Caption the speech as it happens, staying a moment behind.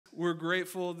We're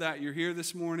grateful that you're here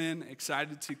this morning,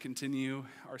 excited to continue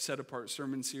our Set Apart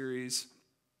sermon series,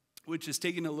 which is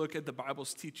taking a look at the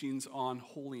Bible's teachings on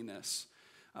holiness.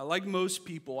 Like most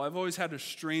people, I've always had a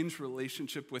strange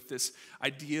relationship with this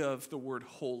idea of the word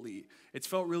holy. It's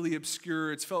felt really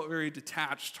obscure, it's felt very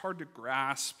detached, hard to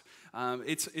grasp.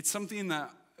 It's something that,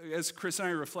 as Chris and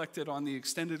I reflected on the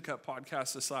Extended Cut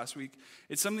podcast this last week,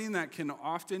 it's something that can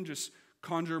often just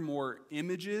conjure more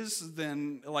images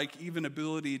than like even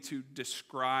ability to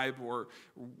describe or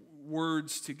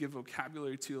words to give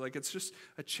vocabulary to. Like, it's just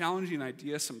a challenging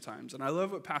idea sometimes. And I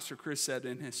love what Pastor Chris said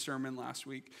in his sermon last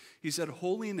week. He said,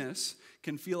 holiness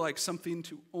can feel like something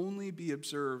to only be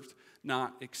observed,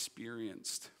 not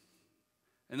experienced.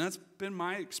 And that's been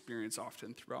my experience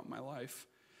often throughout my life.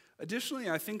 Additionally,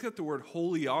 I think that the word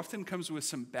holy often comes with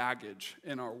some baggage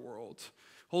in our world.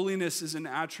 Holiness is an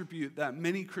attribute that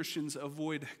many Christians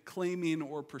avoid claiming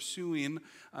or pursuing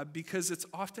because it's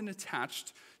often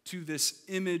attached to this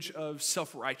image of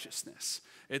self-righteousness.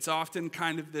 It's often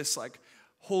kind of this like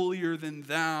holier than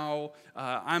thou.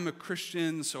 I'm a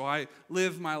Christian, so I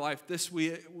live my life this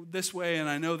way, and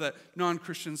I know that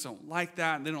non-Christians don't like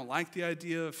that, and they don't like the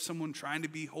idea of someone trying to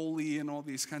be holy and all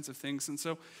these kinds of things. And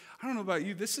so I don't know about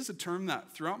you, this is a term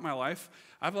that throughout my life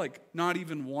I've not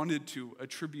even wanted to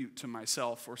attribute to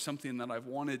myself, or something that I've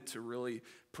wanted to really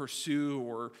pursue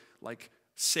or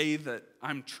say that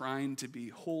I'm trying to be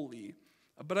holy.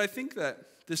 But I think that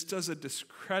this does a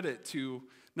discredit to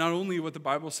not only what the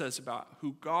Bible says about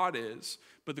who God is,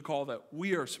 but the call that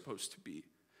we are supposed to be.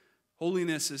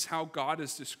 Holiness is how God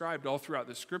is described all throughout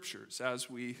the scriptures, as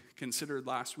we considered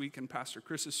last week in Pastor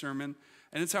Chris's sermon,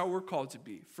 and it's how we're called to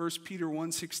be. 1 Peter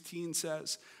 1:16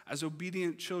 says, as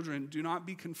obedient children, do not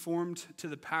be conformed to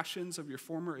the passions of your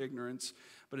former ignorance,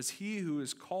 but as he who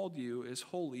has called you is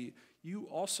holy, you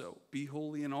also be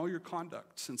holy in all your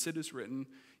conduct, since it is written,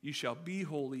 you shall be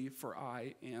holy, for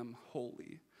I am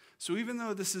holy. So even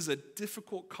though this is a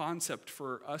difficult concept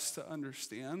for us to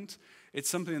understand, it's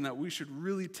something that we should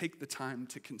really take the time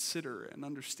to consider and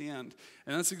understand.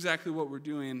 And that's exactly what we're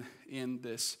doing in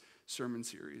this sermon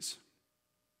series.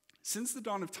 Since the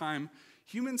dawn of time,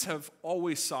 humans have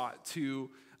always sought to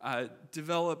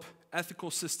develop ethical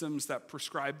systems that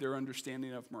prescribe their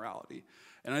understanding of morality.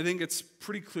 And I think it's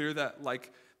pretty clear that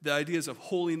the ideas of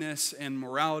holiness and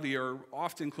morality are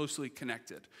often closely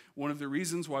connected. One of the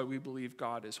reasons why we believe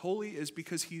God is holy is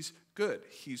because he's good,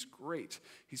 he's great,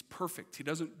 he's perfect, he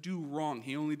doesn't do wrong,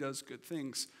 he only does good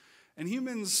things. And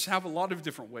humans have a lot of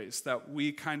different ways that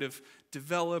we kind of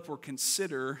develop or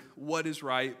consider what is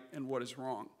right and what is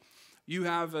wrong. You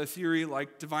have a theory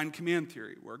like divine command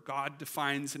theory, where God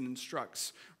defines and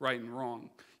instructs right and wrong.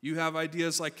 You have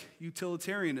ideas like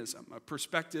utilitarianism, a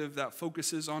perspective that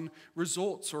focuses on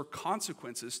results or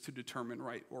consequences to determine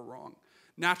right or wrong.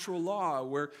 Natural law,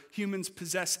 where humans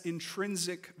possess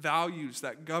intrinsic values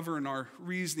that govern our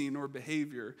reasoning or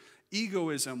behavior.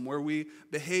 Egoism, where we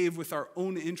behave with our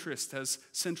own interest as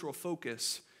central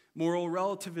focus. Moral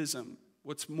relativism,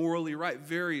 what's morally right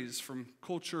varies from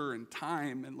culture and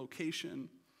time and location.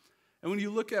 And when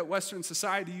you look at Western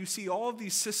society, you see all of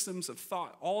these systems of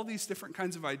thought, all these different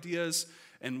kinds of ideas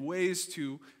and ways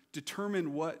to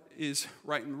determine what is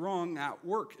right and wrong at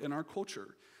work in our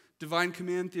culture. Divine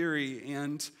command theory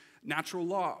and natural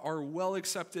law are well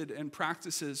accepted and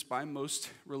practices by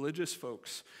most religious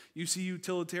folks. You see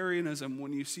utilitarianism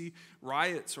when you see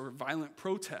riots or violent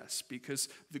protests, because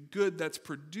the good that's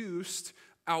produced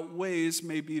outweighs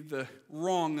maybe the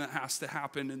wrong that has to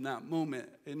happen in that moment,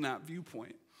 in that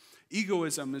viewpoint.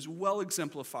 Egoism is well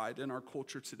exemplified in our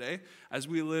culture today, as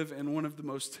we live in one of the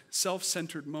most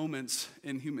self-centered moments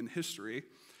in human history.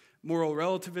 Moral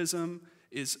relativism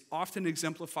is often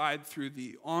exemplified through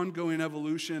the ongoing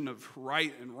evolution of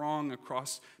right and wrong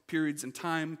across periods in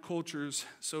time, cultures,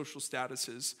 social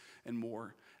statuses, and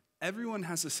more. Everyone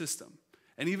has a system.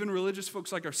 And even religious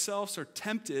folks like ourselves are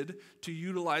tempted to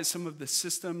utilize some of the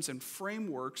systems and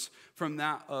frameworks from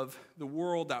that of the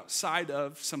world outside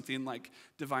of something like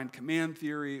divine command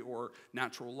theory or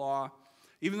natural law.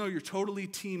 Even though you're totally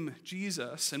team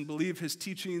Jesus and believe his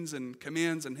teachings and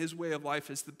commands and his way of life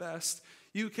is the best,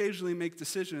 you occasionally make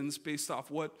decisions based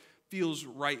off what feels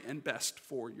right and best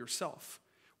for yourself.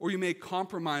 Or you may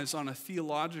compromise on a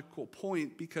theological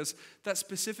point because that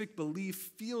specific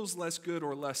belief feels less good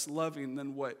or less loving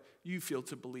than what you feel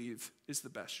to believe is the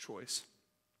best choice.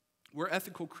 We're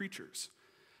ethical creatures.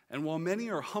 And while many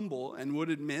are humble and would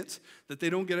admit that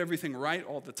they don't get everything right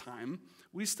all the time,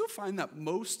 we still find that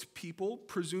most people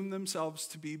presume themselves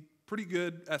to be pretty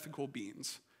good ethical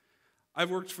beings. I've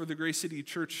worked for the Grace City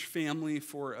Church family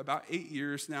for about 8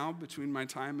 years now, between my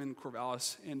time in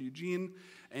Corvallis and Eugene,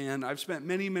 And I've spent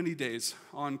many, many days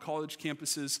on college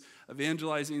campuses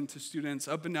evangelizing to students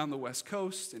up and down the West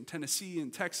Coast, in Tennessee,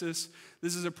 and Texas.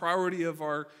 This is a priority of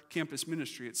our campus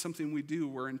ministry. It's something we do.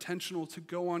 We're intentional to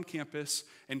go on campus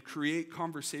and create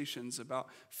conversations about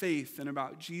faith and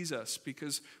about Jesus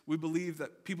because we believe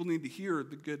that people need to hear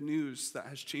the good news that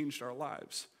has changed our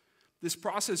lives. This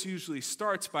process usually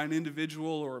starts by an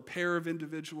individual or a pair of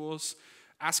individuals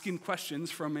asking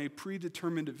questions from a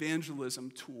predetermined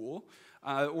evangelism tool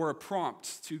or a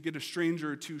prompt to get a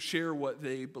stranger to share what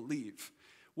they believe.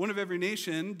 One of Every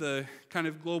Nation, the kind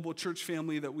of global church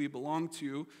family that we belong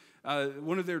to,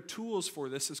 one of their tools for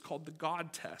this is called the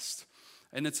God Test.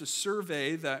 And it's a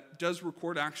survey that does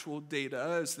record actual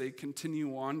data as they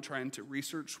continue on trying to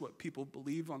research what people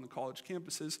believe on the college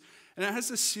campuses. And it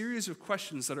has a series of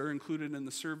questions that are included in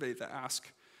the survey that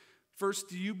ask, first,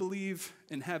 do you believe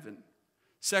in heaven?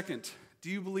 Second, do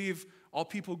you believe all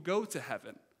people go to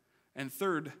heaven? And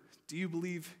third, do you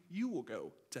believe you will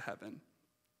go to heaven?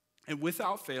 And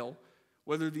without fail,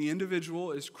 whether the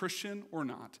individual is Christian or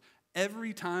not,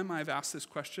 every time I've asked this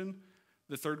question,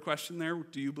 the third question there,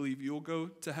 do you believe you'll go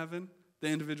to heaven? The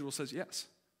individual says yes.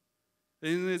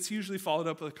 And it's usually followed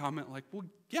up with a comment like, well,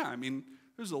 yeah, I mean,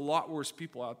 there's a lot worse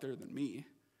people out there than me.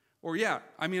 Or yeah,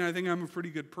 I mean, I think I'm a pretty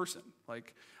good person.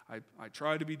 Like, I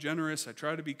try to be generous, I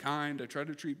try to be kind, I try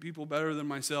to treat people better than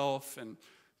myself. And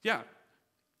yeah,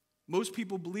 most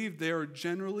people believe they are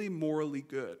generally morally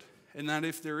good. And that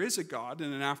if there is a God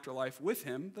and an afterlife with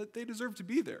him, that they deserve to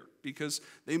be there because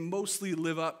they mostly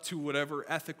live up to whatever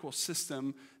ethical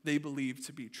system they believe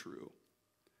to be true.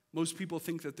 Most people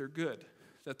think that they're good,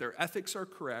 that their ethics are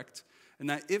correct, and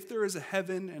that if there is a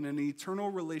heaven and an eternal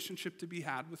relationship to be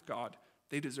had with God,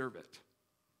 they deserve it.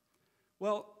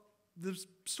 Well, the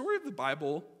story of the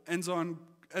Bible ends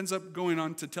up going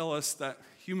on to tell us that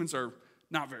humans are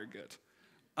not very good.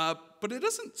 But it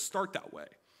doesn't start that way.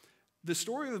 The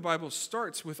story of the Bible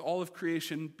starts with all of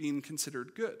creation being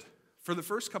considered good. For the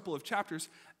first couple of chapters,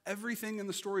 everything in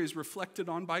the story is reflected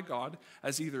on by God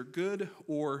as either good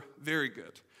or very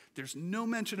good. There's no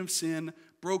mention of sin,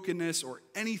 brokenness, or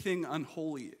anything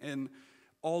unholy in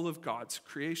all of God's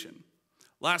creation.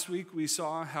 Last week, we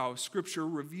saw how Scripture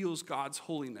reveals God's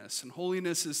holiness, and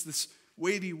holiness is this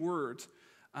weighty word.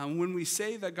 When we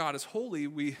say that God is holy,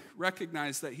 we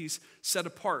recognize that he's set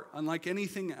apart, unlike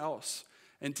anything else.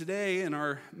 And today in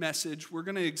our message, we're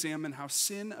going to examine how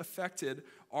sin affected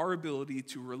our ability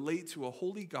to relate to a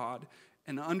holy God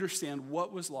and understand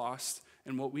what was lost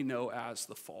and what we know as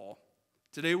the fall.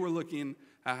 Today we're looking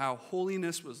at how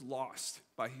holiness was lost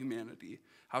by humanity,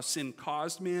 how sin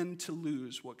caused man to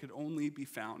lose what could only be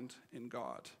found in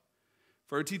God.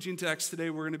 For our teaching text today,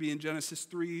 we're going to be in Genesis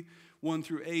 3, 1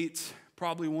 through 8,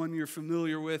 probably one you're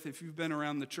familiar with if you've been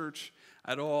around the church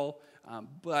at all.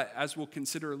 But as we'll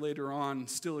consider later on,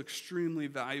 still extremely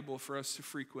valuable for us to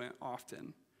frequent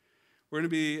often. We're going to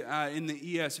be in the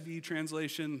ESV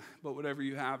translation, but whatever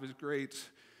you have is great.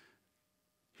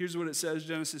 Here's what it says,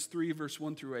 Genesis 3, verse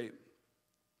 1 through 8.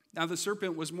 Now the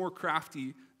serpent was more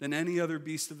crafty than any other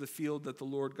beast of the field that the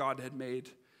Lord God had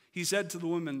made. He said to the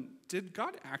woman, "Did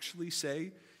God actually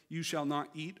say, 'You shall not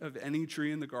eat of any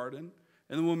tree in the garden'?"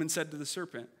 And the woman said to the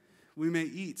serpent, "We may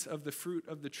eat of the fruit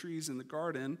of the trees in the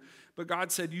garden, but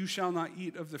God said, 'You shall not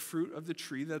eat of the fruit of the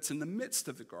tree that's in the midst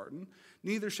of the garden,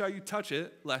 neither shall you touch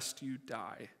it, lest you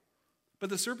die.' But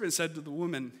the serpent said to the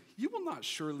woman, 'You will not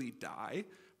surely die,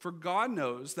 for God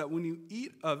knows that when you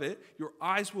eat of it, your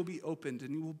eyes will be opened,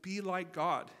 and you will be like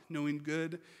God, knowing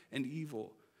good and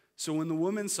evil.' So when the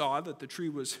woman saw that the tree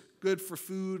was good for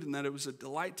food, and that it was a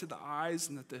delight to the eyes,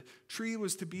 and that the tree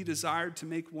was to be desired to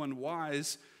make one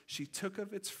wise, she took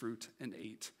of its fruit and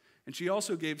ate. And she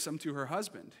also gave some to her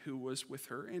husband, who was with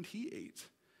her, and he ate.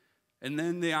 And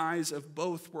then the eyes of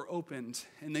both were opened,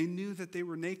 and they knew that they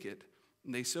were naked.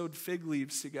 And they sewed fig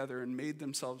leaves together and made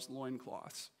themselves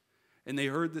loincloths. And they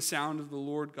heard the sound of the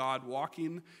Lord God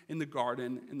walking in the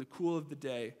garden in the cool of the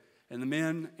day. And the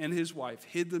man and his wife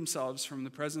hid themselves from the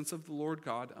presence of the Lord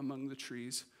God among the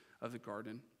trees of the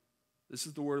garden." This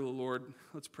is the word of the Lord.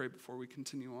 Let's pray before we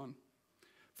continue on.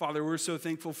 Father, we're so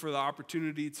thankful for the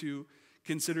opportunity to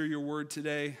consider your word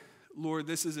today. Lord,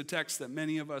 this is a text that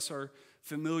many of us are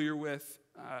familiar with,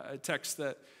 a text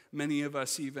that many of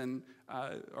us even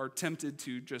are tempted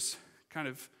to just kind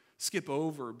of skip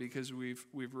over because we've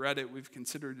read it, we've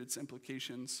considered its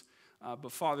implications.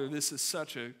 But Father, this is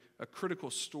such a critical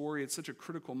story. It's such a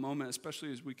critical moment,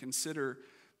 especially as we consider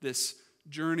this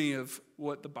journey of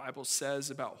what the Bible says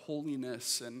about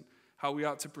holiness and how we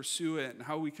ought to pursue it and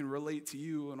how we can relate to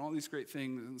you and all these great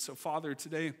things. And so, Father,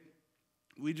 today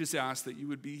we just ask that you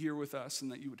would be here with us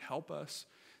and that you would help us,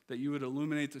 that you would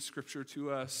illuminate the scripture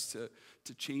to us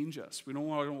to change us. We don't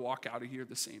want to walk out of here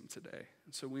the same today.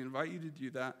 And so we invite you to do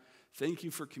that. Thank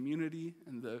you for community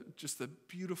and just the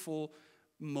beautiful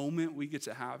moment we get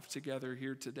to have together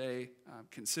here today,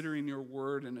 considering your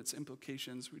word and its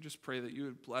implications. We just pray that you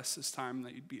would bless this time and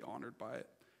that you'd be honored by it.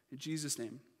 In Jesus'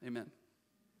 name, amen.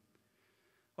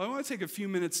 Well, I want to take a few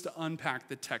minutes to unpack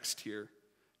the text here.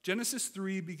 Genesis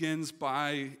 3 begins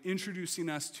by introducing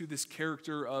us to this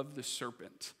character of the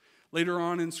serpent. Later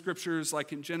on in scriptures,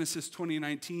 like in Genesis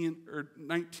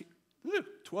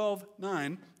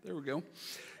 12:9, there we go,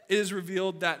 it is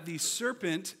revealed that the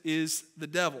serpent is the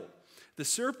devil. The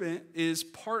serpent is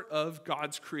part of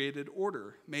God's created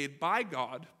order, made by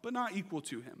God, but not equal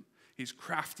to him. He's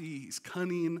crafty, he's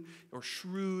cunning or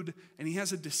shrewd, and he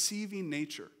has a deceiving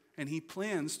nature, and he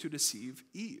plans to deceive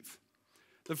Eve.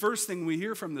 The first thing we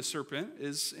hear from the serpent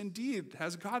is, indeed,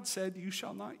 has God said, you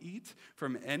shall not eat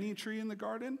from any tree in the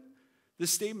garden?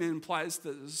 This statement implies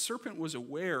that the serpent was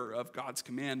aware of God's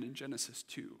command in Genesis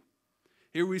 2.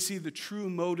 Here we see the true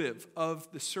motive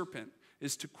of the serpent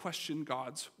is to question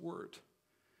God's word.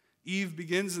 Eve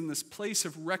begins in this place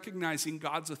of recognizing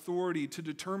God's authority to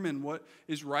determine what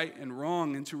is right and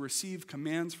wrong and to receive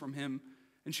commands from him.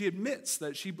 And she admits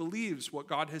that she believes what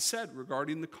God has said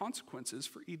regarding the consequences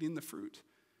for eating the fruit.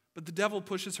 But the devil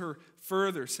pushes her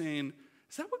further, saying,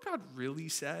 is that what God really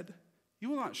said? You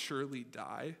will not surely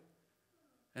die.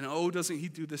 And oh, doesn't he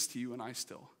do this to you and I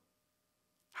still?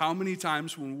 How many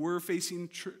times when we're facing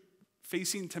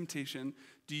temptation,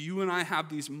 do you and I have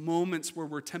these moments where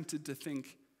we're tempted to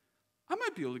think, I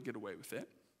might be able to get away with it.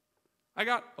 I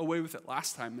got away with it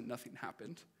last time and nothing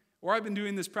happened. Or I've been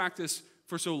doing this practice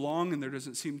for so long and there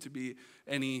doesn't seem to be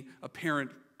any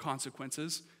apparent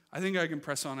consequences. I think I can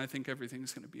press on. I think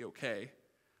everything's going to be okay.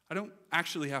 I don't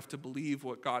actually have to believe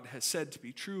what God has said to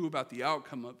be true about the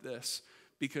outcome of this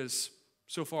because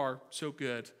so far, so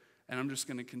good, and I'm just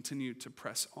going to continue to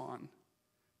press on.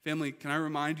 Family, can I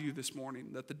remind you this morning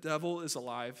that the devil is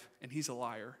alive and he's a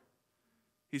liar.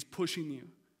 He's pushing you.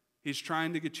 He's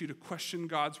trying to get you to question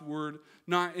God's word,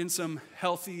 not in some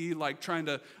healthy, like trying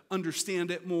to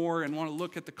understand it more and want to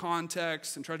look at the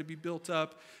context and try to be built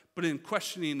up, but in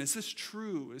questioning, is this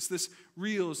true? Is this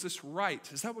real? Is this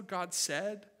right? Is that what God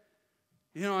said?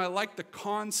 You know, I like the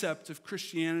concept of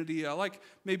Christianity. I like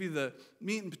maybe the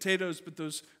meat and potatoes, but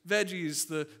those veggies,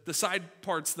 the side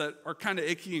parts that are kind of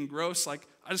icky and gross, like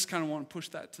I just kind of want to push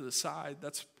that to the side.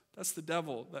 That's the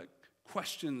devil that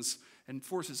questions and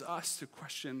forces us to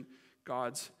question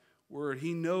God's word.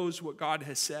 He knows what God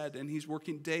has said, and he's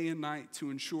working day and night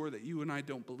to ensure that you and I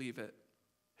don't believe it.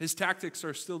 His tactics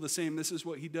are still the same. This is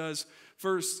what he does.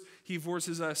 First, he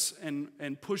forces us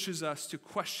and pushes us to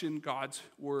question God's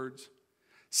words.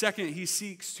 Second, he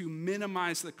seeks to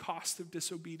minimize the cost of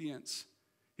disobedience.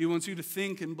 He wants you to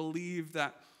think and believe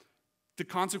that the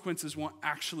consequences won't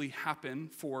actually happen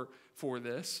for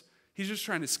this. He's just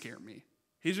trying to scare me.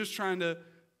 He's just trying to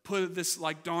put this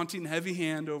like daunting, heavy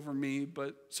hand over me,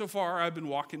 but so far I've been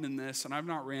walking in this and I've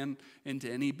not ran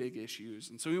into any big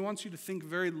issues. And so he wants you to think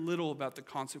very little about the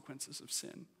consequences of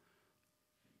sin.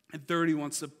 And third, he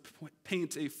wants to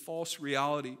paint a false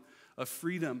reality of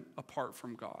freedom apart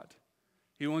from God.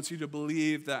 He wants you to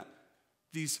believe that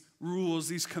these rules,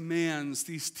 these commands,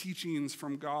 these teachings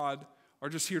from God are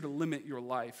just here to limit your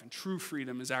life, and true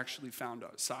freedom is actually found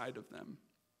outside of them.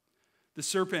 The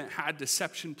serpent had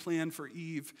deception planned for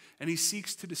Eve, and he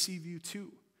seeks to deceive you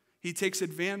too. He takes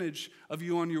advantage of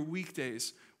you on your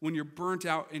weekdays when you're burnt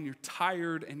out and you're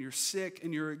tired and you're sick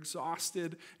and you're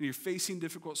exhausted and you're facing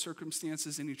difficult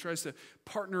circumstances, and he tries to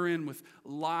partner in with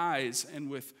lies and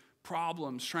with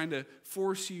problems, trying to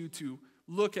force you to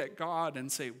look at God and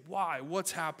say, why?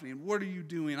 What's happening? What are you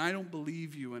doing? I don't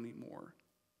believe you anymore.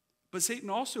 But Satan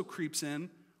also creeps in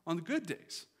on the good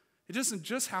days. It doesn't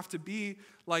just have to be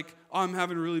like, oh, I'm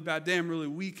having a really bad day, I'm really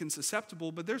weak and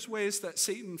susceptible, but there's ways that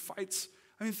Satan fights.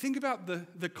 I mean, think about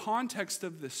the context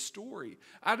of this story.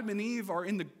 Adam and Eve are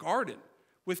in the garden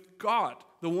with God,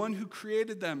 the one who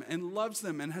created them and loves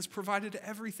them and has provided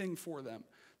everything for them.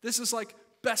 This is like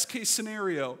best case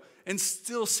scenario, and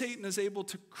still Satan is able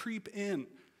to creep in.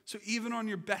 So even on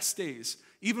your best days,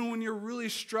 even when you're really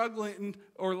struggling,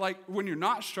 or like when you're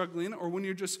not struggling, or when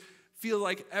you just feel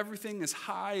like everything is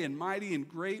high and mighty and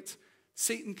great,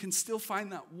 Satan can still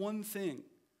find that one thing,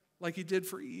 like he did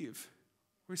for Eve,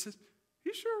 where he says,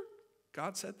 you sure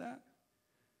God said that?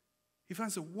 He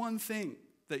finds the one thing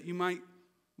that you might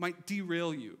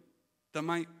derail you, that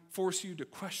might force you to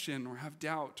question or have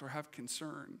doubt or have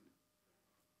concern.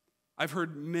 I've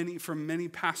heard from many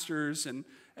pastors and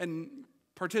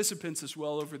participants as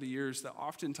well over the years that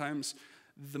oftentimes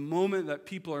the moment that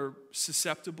people are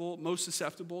most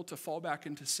susceptible to fall back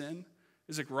into sin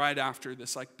is like right after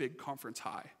this like big conference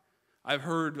high. I've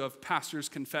heard of pastors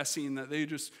confessing that they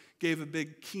just gave a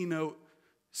big keynote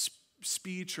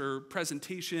speech or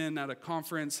presentation at a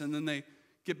conference, and then they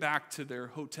get back to their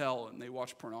hotel and they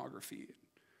watch pornography,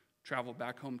 travel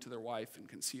back home to their wife and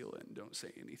conceal it and don't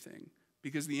say anything.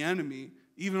 Because the enemy,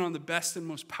 even on the best and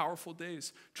most powerful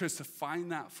days, tries to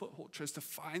find that foothold, tries to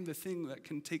find the thing that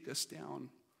can take us down.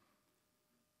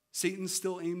 Satan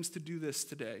still aims to do this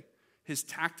today. His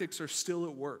tactics are still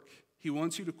at work. He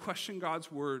wants you to question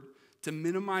God's word, to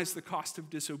minimize the cost of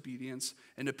disobedience,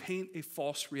 and to paint a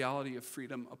false reality of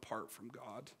freedom apart from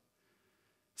God.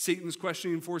 Satan's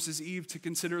questioning forces Eve to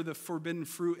consider the forbidden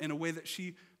fruit in a way that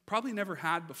she probably never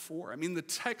had before. I mean, the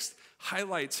text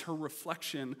highlights her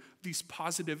reflection of these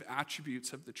positive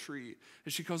attributes of the tree,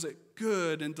 as she calls it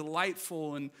good and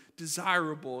delightful and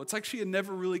desirable. It's like she had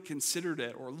never really considered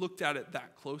it or looked at it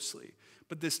that closely.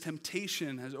 But this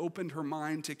temptation has opened her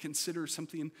mind to consider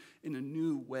something in a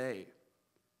new way.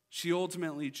 She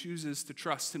ultimately chooses to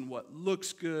trust in what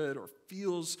looks good or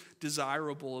feels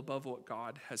desirable above what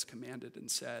God has commanded and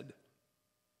said.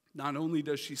 Not only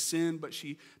does she sin, but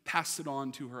she passed it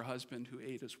on to her husband who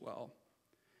ate as well.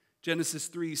 Genesis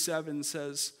 3:7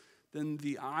 says, "Then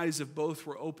the eyes of both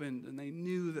were opened, and they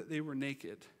knew that they were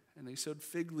naked. And they sewed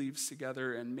fig leaves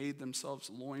together and made themselves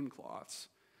loincloths."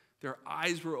 Their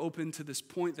eyes were opened to this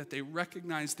point that they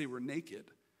recognized they were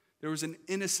naked. There was an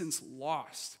innocence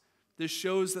lost. This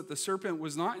shows that the serpent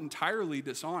was not entirely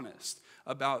dishonest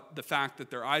about the fact that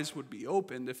their eyes would be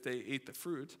opened if they ate the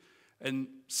fruit. And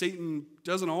Satan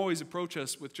doesn't always approach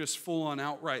us with just full-on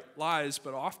outright lies,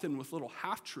 but often with little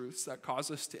half-truths that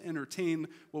cause us to entertain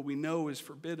what we know is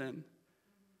forbidden.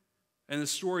 And the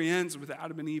story ends with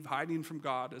Adam and Eve hiding from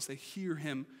God as they hear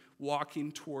him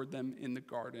walking toward them in the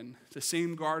garden, the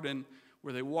same garden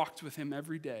where they walked with him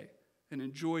every day and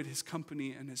enjoyed his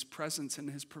company and his presence and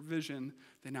his provision.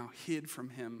 They now hid from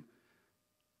him.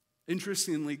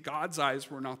 Interestingly, God's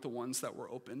eyes were not the ones that were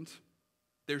opened.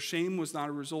 Their shame was not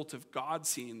a result of God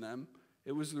seeing them.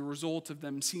 It was the result of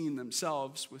them seeing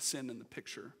themselves with sin in the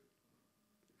picture.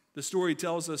 The story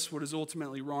tells us what is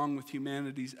ultimately wrong with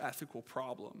humanity's ethical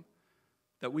problem,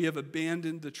 that we have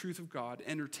abandoned the truth of God,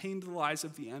 entertained the lies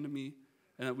of the enemy,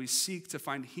 and that we seek to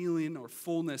find healing or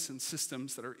fullness in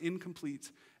systems that are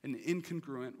incomplete and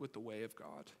incongruent with the way of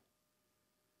God.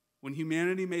 When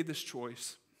humanity made this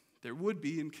choice, there would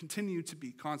be and continue to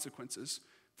be consequences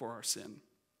for our sin.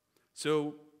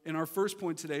 So in our first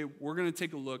point today, we're going to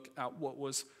take a look at what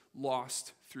was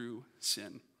lost through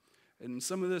sin. And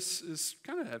some of this is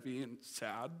kind of heavy and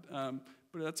sad,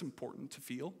 but that's important to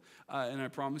feel. And I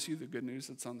promise you the good news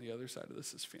that's on the other side of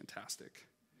this is fantastic.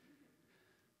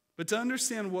 But to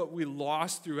understand what we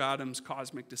lost through Adam's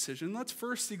cosmic decision, let's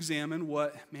first examine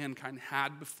what mankind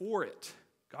had before it.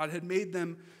 God had made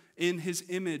them in his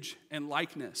image and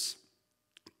likeness.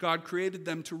 God created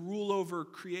them to rule over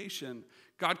creation.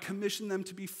 God commissioned them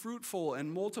to be fruitful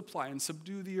and multiply and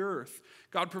subdue the earth.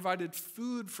 God provided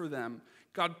food for them.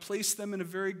 God placed them in a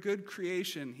very good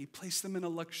creation. He placed them in a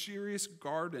luxurious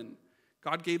garden.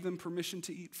 God gave them permission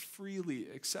to eat freely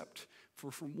except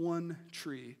for from one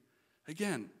tree.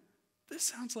 Again, this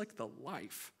sounds like the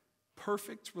life.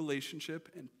 Perfect relationship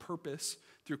and purpose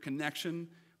through connection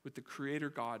with the Creator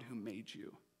God who made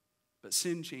you. But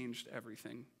sin changed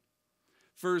everything.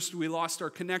 First, we lost our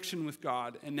connection with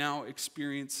God and now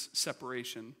experience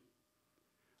separation.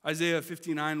 Isaiah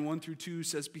 59, 1-2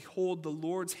 says, "Behold, the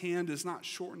Lord's hand is not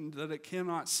shortened that it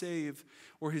cannot save,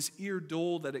 or his ear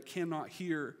dull that it cannot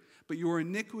hear. But your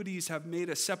iniquities have made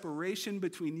a separation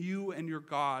between you and your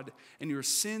God, and your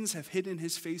sins have hidden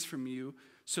his face from you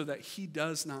so that he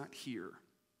does not hear."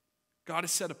 God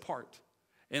is set apart,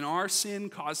 and our sin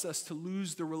caused us to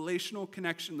lose the relational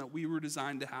connection that we were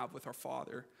designed to have with our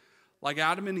Father. Like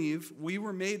Adam and Eve, we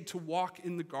were made to walk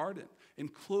in the garden in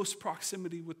close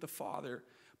proximity with the Father,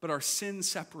 but our sin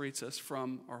separates us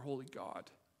from our holy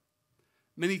God.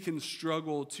 Many can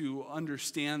struggle to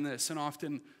understand this and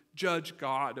often judge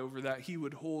God over that he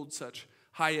would hold such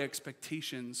high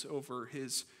expectations over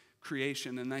his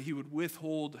creation and that he would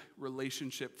withhold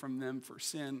relationship from them for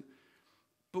sin.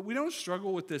 But we don't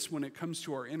struggle with this when it comes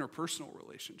to our interpersonal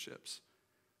relationships.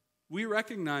 We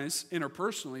recognize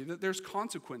interpersonally that there's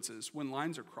consequences when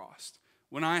lines are crossed.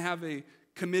 When I have a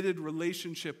committed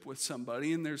relationship with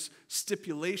somebody and there's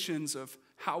stipulations of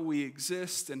how we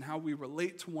exist and how we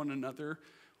relate to one another,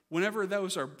 whenever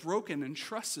those are broken and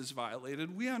trust is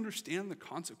violated, we understand the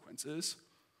consequences.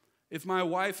 If my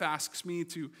wife asks me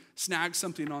to snag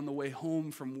something on the way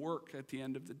home from work at the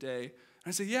end of the day,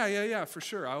 I say, yeah, for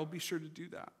sure. I will be sure to do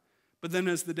that. But then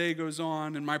as the day goes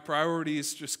on and my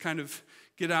priorities just kind of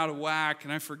get out of whack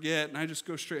and I forget and I just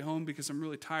go straight home because I'm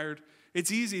really tired,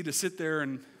 it's easy to sit there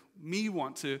and me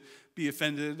want to be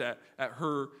offended at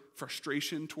her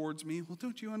frustration towards me. Well,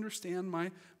 don't you understand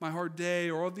my hard day,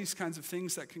 or all these kinds of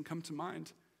things that can come to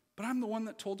mind? But I'm the one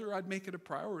that told her I'd make it a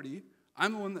priority.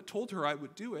 I'm the one that told her I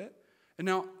would do it. And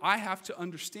now I have to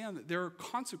understand that there are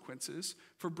consequences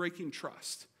for breaking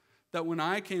trust. That when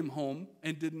I came home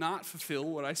and did not fulfill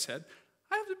what I said,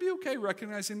 I have to be okay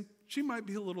recognizing she might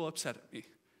be a little upset at me.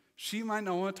 She might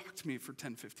not want to talk to me for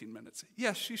 10, 15 minutes.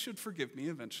 Yes, she should forgive me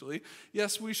eventually.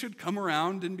 Yes, we should come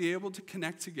around and be able to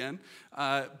connect again.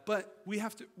 But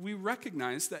we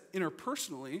recognize that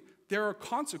interpersonally, there are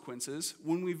consequences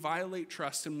when we violate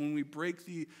trust and when we break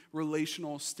the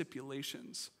relational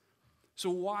stipulations.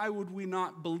 So why would we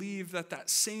not believe that that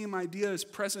same idea is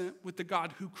present with the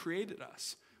God who created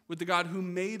us, with the God who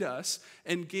made us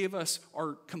and gave us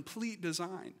our complete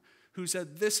design, who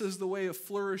said this is the way of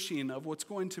flourishing, of what's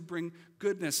going to bring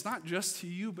goodness, not just to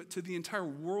you, but to the entire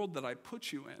world that I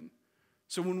put you in.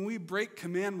 So when we break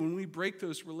command, when we break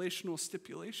those relational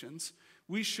stipulations,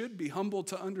 we should be humble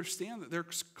to understand that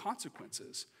there's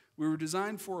consequences. We were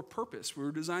designed for a purpose. We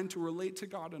were designed to relate to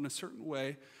God in a certain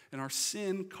way, and our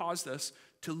sin caused us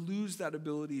to lose that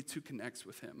ability to connect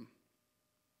with him.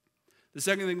 The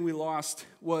second thing we lost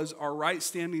was our right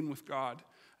standing with God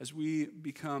as we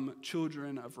become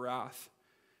children of wrath.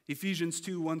 Ephesians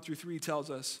 2, 1-3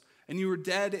 tells us, "And you were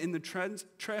dead in the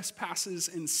trespasses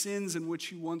and sins in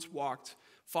which you once walked,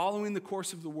 following the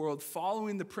course of the world,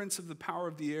 following the prince of the power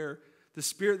of the air, the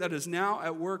spirit that is now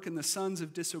at work in the sons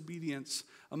of disobedience,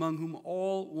 among whom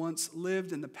all once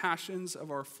lived in the passions of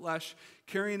our flesh,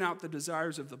 carrying out the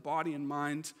desires of the body and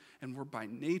mind, and were by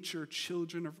nature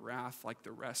children of wrath like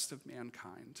the rest of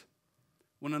mankind."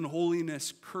 When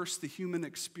unholiness cursed the human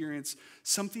experience,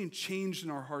 something changed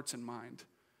in our hearts and mind.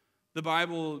 The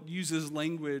Bible uses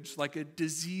language like a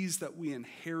disease that we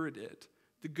inherited.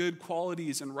 The good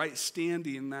qualities and right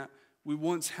standing that we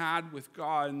once had with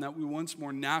God and that we once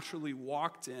more naturally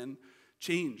walked in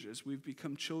change as we've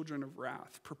become children of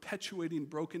wrath, perpetuating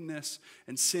brokenness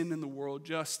and sin in the world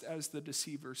just as the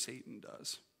deceiver Satan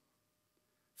does.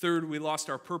 Third, we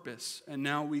lost our purpose and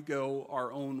now we go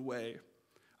our own way.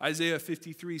 Isaiah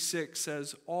 53:6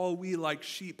 says, "All we like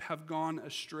sheep have gone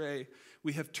astray.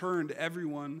 We have turned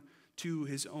everyone to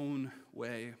his own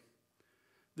way."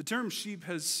 The term sheep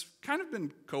has kind of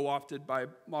been co-opted by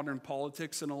modern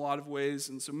politics in a lot of ways.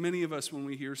 And so many of us, when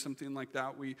we hear something like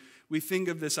that, we think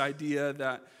of this idea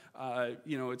that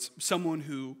it's someone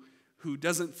who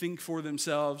doesn't think for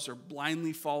themselves or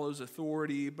blindly follows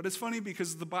authority. But it's funny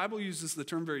because the Bible uses the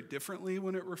term very differently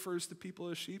when it refers to people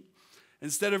as sheep.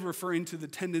 Instead of referring to the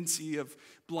tendency of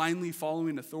blindly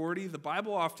following authority, the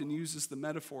Bible often uses the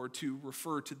metaphor to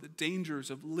refer to the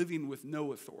dangers of living with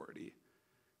no authority.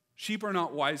 Sheep are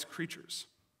not wise creatures.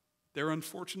 They're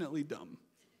unfortunately dumb,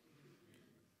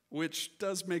 which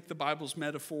does make the Bible's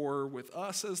metaphor with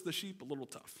us as the sheep a little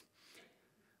tough.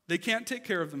 They can't take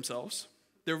care of themselves.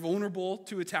 They're vulnerable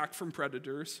to attack from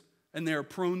predators, and they are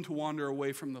prone to wander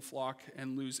away from the flock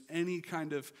and lose any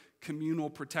kind of communal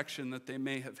protection that they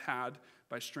may have had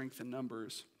by strength in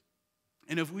numbers.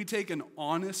 And if we take an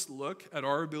honest look at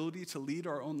our ability to lead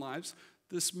our own lives,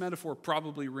 this metaphor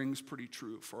probably rings pretty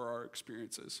true for our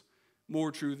experiences,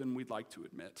 more true than we'd like to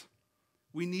admit.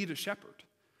 We need a shepherd,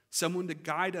 someone to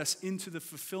guide us into the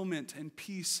fulfillment and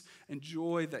peace and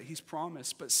joy that he's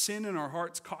promised. But sin in our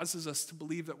hearts causes us to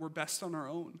believe that we're best on our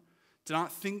own, to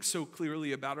not think so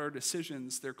clearly about our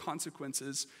decisions, their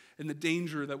consequences, and the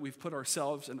danger that we've put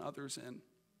ourselves and others in.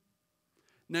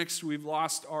 Next, we've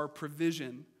lost our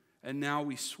provision, and now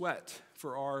we sweat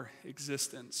for our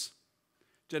existence.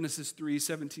 Genesis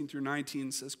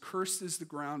 3:17-19 says, "Cursed is the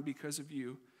ground because of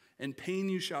you, and pain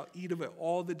you shall eat of it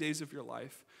all the days of your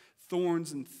life.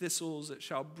 Thorns and thistles it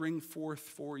shall bring forth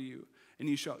for you, and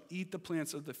you shall eat the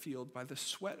plants of the field. By the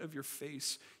sweat of your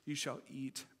face you shall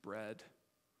eat bread."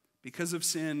 Because of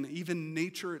sin, even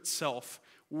nature itself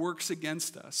works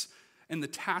against us. And the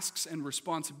tasks and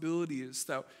responsibilities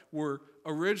that were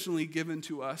originally given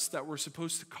to us that were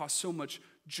supposed to cause so much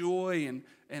joy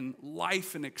and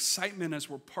life and excitement as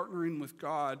we're partnering with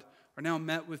God are now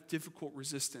met with difficult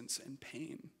resistance and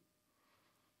pain.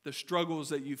 The struggles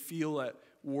that you feel at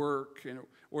work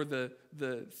or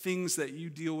the things that you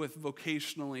deal with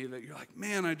vocationally that you're like,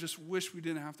 man, I just wish we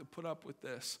didn't have to put up with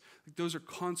this. Like, those are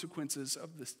consequences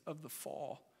of the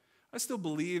fall. I still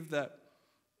believe that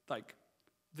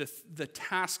the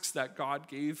tasks that God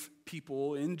gave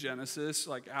people in Genesis,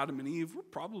 like Adam and Eve, will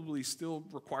probably still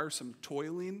require some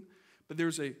toiling. but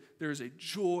there's a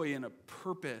joy and a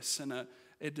purpose and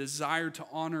a desire to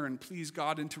honor and please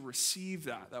God and to receive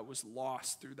that was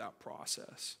lost through that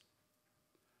process.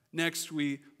 Next,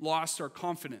 we lost our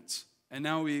confidence, and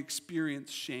now we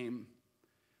experience shame.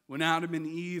 When Adam and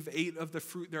Eve ate of the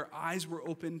fruit, their eyes were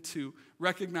opened to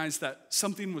recognize that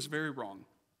something was very wrong,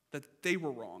 that they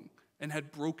were wrong, and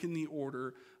had broken the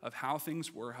order of how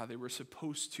things were, how they were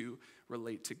supposed to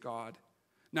relate to God.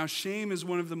 Now, shame is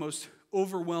one of the most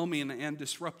overwhelming and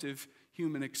disruptive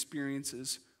human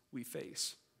experiences we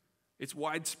face. It's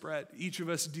widespread, each of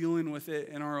us dealing with it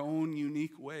in our own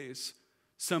unique ways.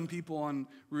 Some people on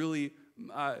really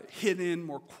hidden,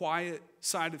 more quiet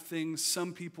side of things.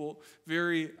 Some people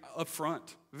very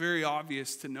upfront, very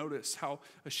obvious to notice how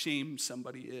ashamed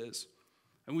somebody is.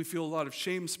 And we feel a lot of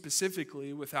shame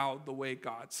specifically without the way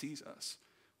God sees us.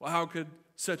 Well, how could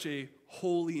such a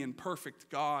holy and perfect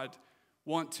God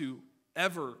want to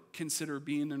ever consider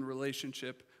being in a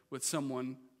relationship with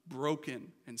someone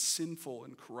broken and sinful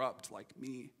and corrupt like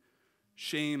me?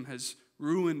 Shame has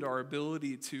ruined our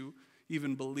ability to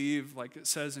even believe, like it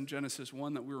says in Genesis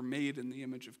 1, that we were made in the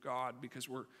image of God, because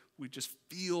we just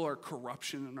feel our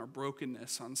corruption and our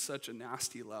brokenness on such a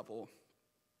nasty level.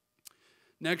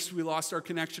 Next, we lost our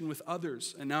connection with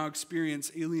others and now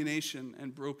experience alienation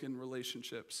and broken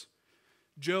relationships.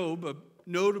 Job, a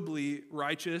notably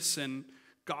righteous and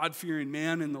God-fearing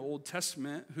man in the Old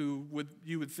Testament, who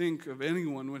you would think of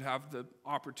anyone would have the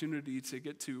opportunity to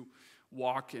get to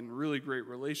walk in really great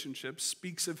relationships,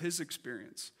 speaks of his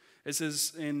experience. It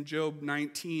says in Job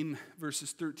 19,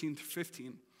 verses 13 to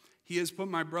 15, "He has put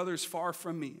my brothers far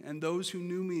from me, and those who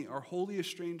knew me are wholly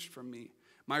estranged from me.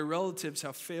 My relatives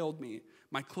have failed me.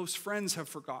 My close friends have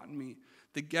forgotten me.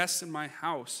 The guests in my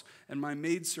house and my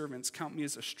maidservants count me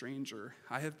as a stranger.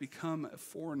 I have become a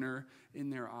foreigner in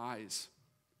their eyes."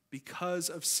 Because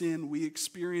of sin, we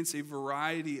experience a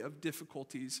variety of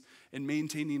difficulties in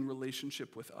maintaining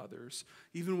relationship with others,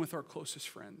 even with our closest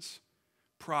friends.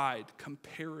 Pride,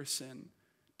 comparison,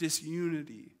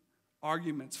 disunity,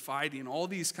 arguments, fighting, all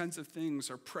these kinds of things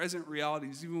are present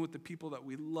realities, even with the people that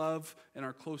we love and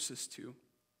are closest to.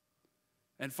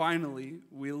 And finally,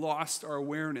 we lost our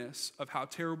awareness of how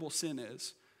terrible sin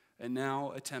is and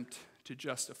now attempt to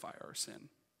justify our sin.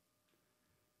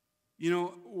 You know,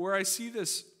 where I see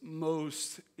this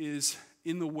most is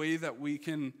in the way that we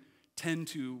can tend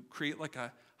to create like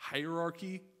a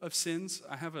hierarchy of sins.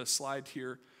 I have a slide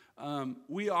here.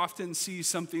 We often see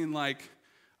something like,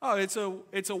 oh, it's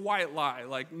a white lie.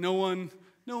 Like no one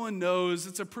knows.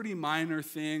 It's a pretty minor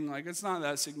thing. Like it's not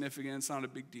that significant. It's not a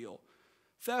big deal.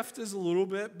 Theft is a little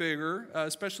bit bigger,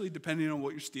 especially depending on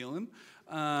what you're stealing.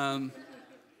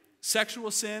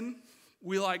 Sexual sin,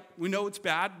 we know it's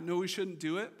bad, know we shouldn't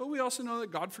do it, but we also know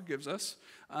that God forgives us.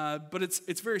 But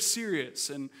it's very serious,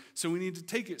 and so we need to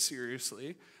take it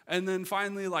seriously. And then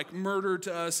finally, like murder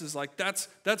to us is like that's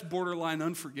borderline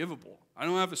unforgivable. I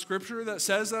don't have a scripture that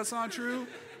says that's not true,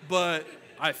 but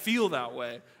I feel that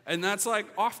way. And that's like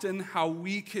often how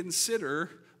we consider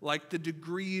like the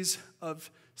degrees of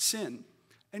sin.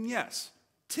 And yes,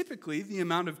 typically the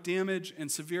amount of damage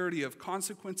and severity of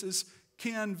consequences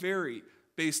can vary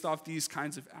based off these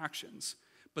kinds of actions,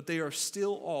 but they are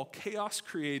still all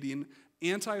chaos-creating,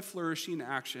 anti-flourishing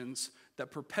actions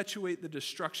that perpetuate the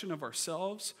destruction of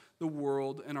ourselves, the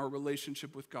world, and our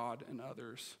relationship with God and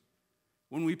others.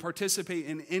 When we participate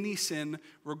in any sin,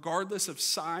 regardless of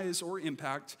size or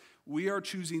impact, we are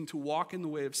choosing to walk in the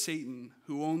way of Satan,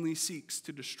 who only seeks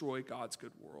to destroy God's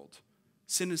good world.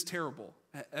 Sin is terrible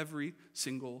at every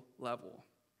single level.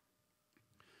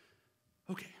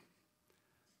 Okay.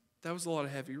 That was a lot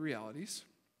of heavy realities.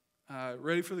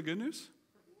 Ready for the good news?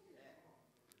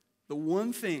 The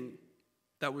one thing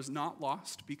that was not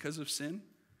lost because of sin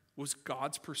was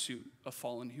God's pursuit of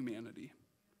fallen humanity.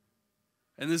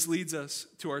 And this leads us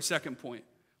to our second point,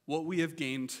 what we have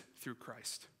gained through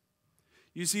Christ.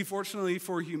 You see, fortunately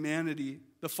for humanity,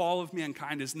 the fall of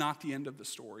mankind is not the end of the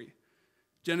story.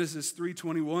 Genesis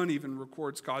 3:21 even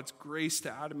records God's grace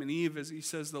to Adam and Eve as he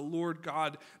says, "The Lord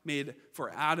God made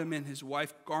for Adam and his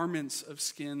wife garments of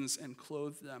skins and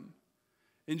clothed them."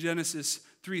 In Genesis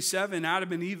 3:7,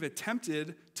 Adam and Eve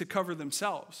attempted to cover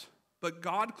themselves, but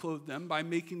God clothed them by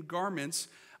making garments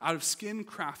out of skin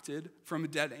crafted from a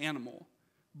dead animal.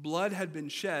 Blood had been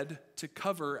shed to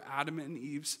cover Adam and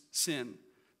Eve's sin.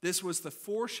 This was the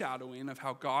foreshadowing of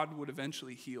how God would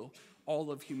eventually heal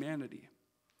all of humanity.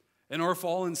 In our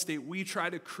fallen state, we try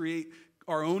to create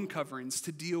our own coverings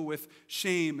to deal with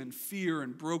shame and fear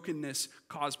and brokenness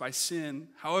caused by sin.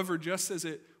 However, just as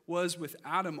it was with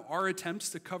Adam, our attempts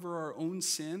to cover our own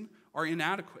sin are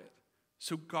inadequate.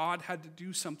 So God had to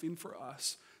do something for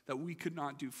us that we could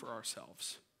not do for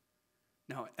ourselves.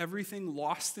 Now, everything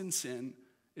lost in sin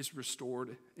is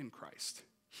restored in Christ.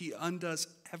 He undoes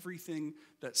everything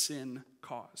that sin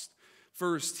caused.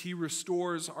 First, he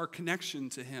restores our connection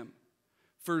to him.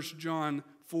 1 John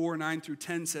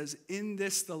 4:9-10 says, "In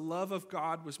this the love of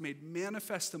God was made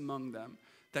manifest among them,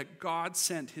 that God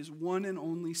sent his one and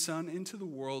only Son into the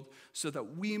world so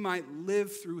that we might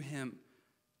live through him.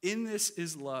 In this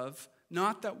is love,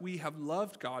 not that we have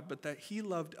loved God, but that he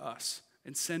loved us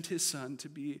and sent his Son to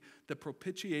be the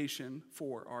propitiation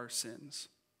for our sins."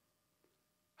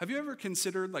 Have you ever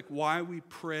considered why we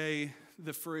pray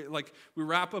the phrase, we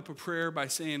wrap up a prayer by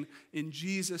saying, "In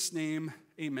Jesus' name,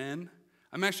 amen"?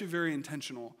 I'm actually very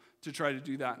intentional to try to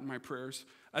do that in my prayers.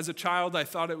 As a child, I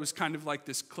thought it was kind of like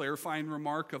this clarifying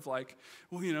remark of I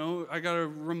got to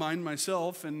remind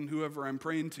myself and whoever I'm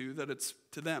praying to that it's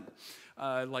to them.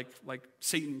 Like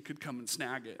Satan could come and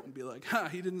snag it and be like,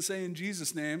 he didn't say in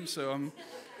Jesus' name, so I'm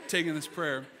taking this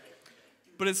prayer.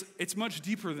 But it's much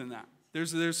deeper than that.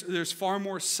 There's far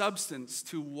more substance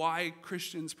to why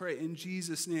Christians pray in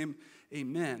Jesus' name,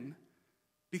 amen,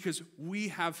 because we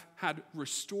have had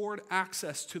restored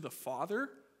access to the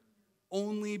Father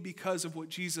only because of what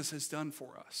Jesus has done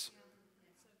for us.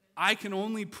 I can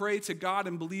only pray to God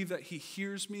and believe that he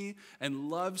hears me and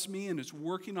loves me and is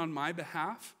working on my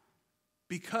behalf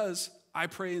because I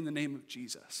pray in the name of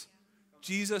Jesus.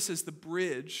 Jesus is the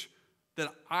bridge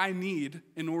that I need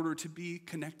in order to be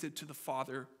connected to the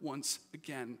Father once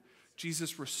again.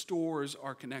 Jesus restores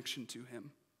our connection to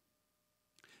him.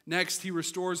 Next, he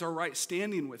restores our right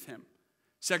standing with him.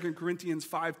 2 Corinthians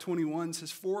 5:21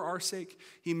 says, "For our sake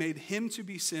he made him to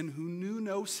be sin who knew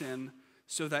no sin,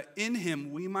 so that in him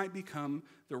we might become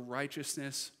the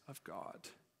righteousness of God."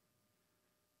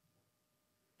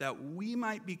 That we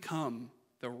might become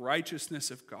the righteousness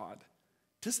of God.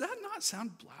 Does that not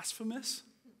sound blasphemous?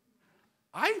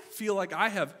 I feel like I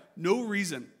have no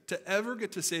reason to ever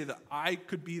get to say that I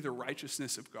could be the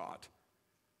righteousness of God.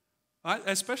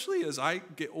 Especially as I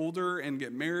get older and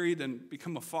get married and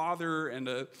become a father and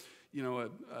a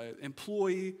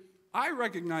employee, I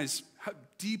recognize how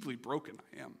deeply broken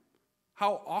I am,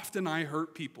 how often I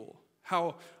hurt people,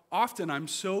 how often I'm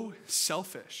so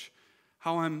selfish,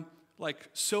 how I'm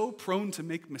so prone to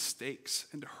make mistakes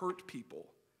and to hurt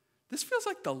people. This feels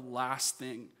like the last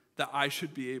thing that I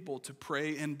should be able to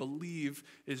pray and believe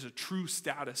is a true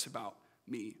status about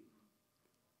me.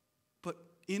 But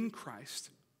in Christ,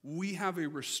 we have a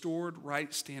restored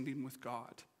right standing with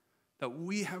God, that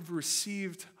we have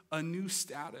received a new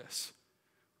status,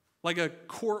 like a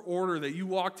court order that you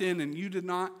walked in and you did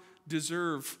not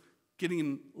deserve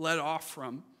getting let off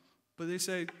from, but they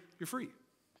say, "You're free,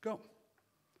 go."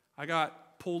 I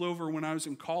got pulled over when I was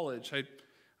in college.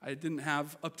 I didn't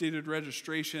have updated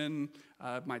registration,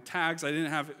 my tags. I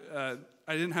didn't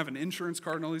have an insurance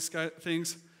card and all these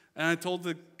things. And I told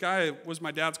the guy it was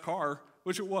my dad's car,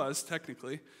 which it was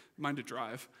technically, mine to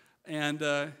drive. And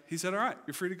he said, "All right,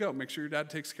 you're free to go. Make sure your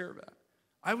dad takes care of that."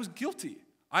 I was guilty.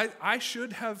 I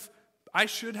should have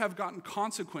gotten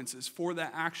consequences for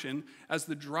that action as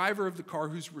the driver of the car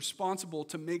who's responsible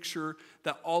to make sure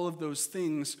that all of those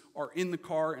things are in the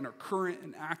car and are current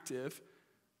and active.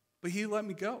 But he let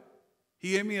me go.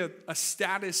 He gave me a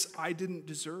status I didn't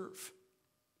deserve.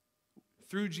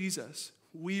 Through Jesus,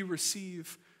 we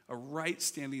receive a right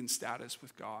standing status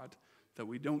with God that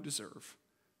we don't deserve.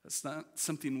 That's not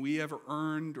something we ever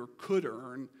earned or could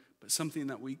earn, but something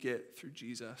that we get through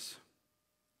Jesus.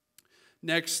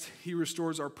 Next, he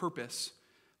restores our purpose.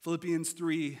 Philippians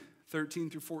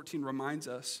 3:13-14 reminds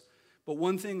us, "But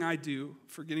one thing I do,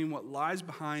 forgetting what lies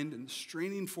behind and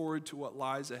straining forward to what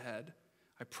lies ahead,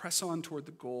 I press on toward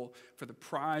the goal for the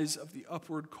prize of the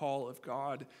upward call of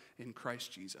God in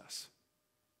Christ Jesus."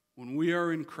 When we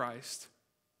are in Christ,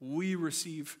 we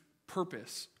receive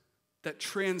purpose that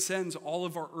transcends all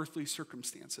of our earthly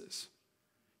circumstances.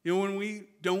 When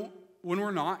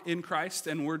we're not in Christ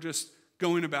and we're just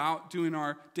going about doing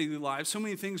our daily lives, so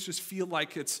many things just feel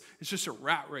like it's just a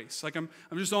rat race. Like I'm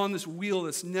just on this wheel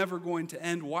that's never going to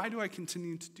end. Why do I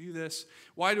continue to do this?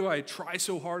 Why do I try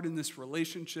so hard in this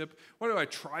relationship? Why do I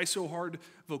try so hard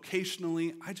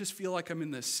vocationally? I just feel like I'm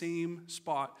in the same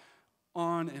spot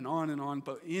on and on and on.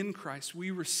 But in Christ,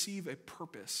 we receive a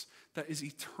purpose that is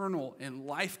eternal and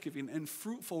life-giving and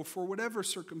fruitful for whatever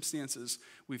circumstances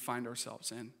we find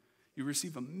ourselves in. You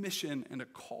receive a mission and a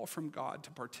call from God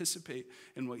to participate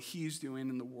in what he's doing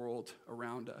in the world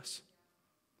around us.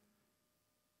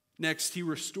 Next, he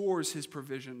restores his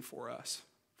provision for us.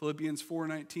 Philippians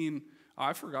 4:19.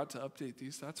 I forgot to update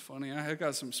these. That's funny. I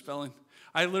got some spelling.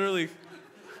 I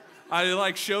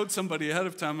I showed somebody ahead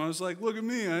of time. I was like, look at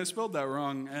me, I spelled that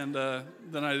wrong, and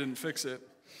then I didn't fix it.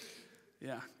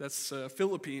 Yeah, that's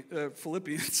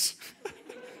Philippians.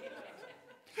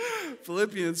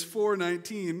 Philippians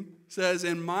 4:19 says,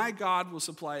 and my God will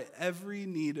supply every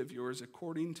need of yours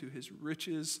according to his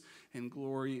riches and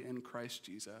glory in Christ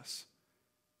Jesus.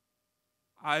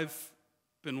 I've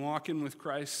been walking with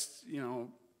Christ,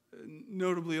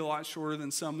 notably a lot shorter than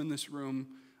some in this room,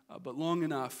 but long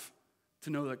enough to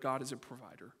know that God is a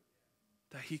provider,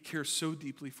 that he cares so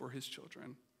deeply for his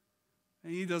children.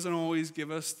 And he doesn't always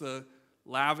give us the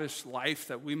lavish life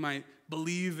that we might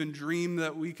believe and dream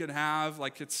that we could have.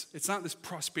 Like it's not this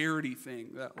prosperity thing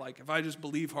that like if I just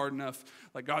believe hard enough,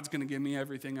 like God's going to give me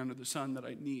everything under the sun that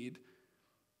I need.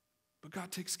 But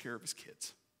God takes care of his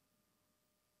kids.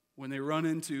 When they run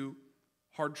into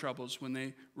hard troubles, when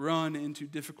they run into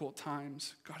difficult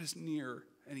times, God is near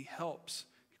and he helps.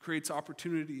 He creates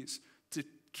opportunities to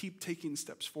keep taking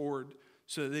steps forward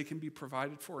so that they can be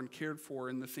provided for and cared for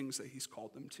in the things that he's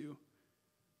called them to.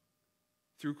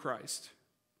 Through Christ,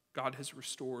 God has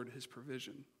restored his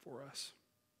provision for us.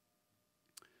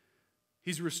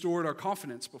 He's restored our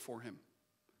confidence before him.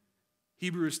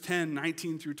 Hebrews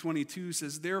 10:19-22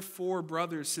 says, therefore,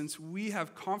 brothers, since we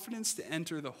have confidence to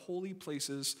enter the holy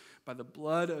places by the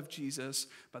blood of Jesus,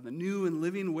 by the new and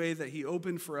living way that he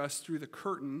opened for us through the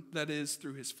curtain, that is,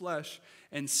 through his flesh,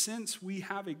 and since we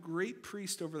have a great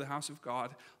priest over the house of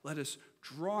God, let us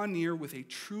draw near with a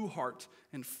true heart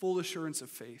and full assurance of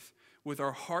faith, with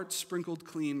our hearts sprinkled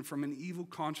clean from an evil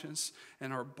conscience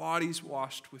and our bodies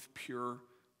washed with pure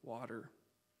water.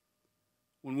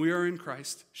 When we are in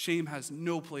Christ, shame has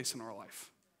no place in our life.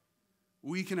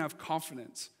 We can have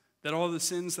confidence that all the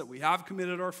sins that we have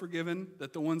committed are forgiven,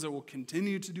 that the ones that will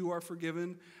continue to do are forgiven,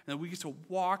 and that we get to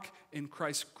walk in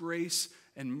Christ's grace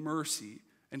and mercy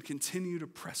and continue to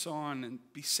press on and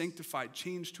be sanctified,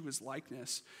 changed to his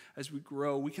likeness as we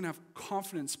grow. We can have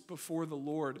confidence before the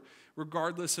Lord,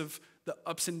 regardless of the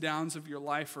ups and downs of your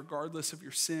life, regardless of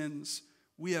your sins.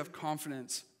 We have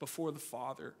confidence before the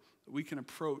Father that we can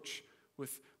approach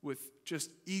with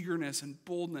just eagerness and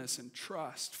boldness and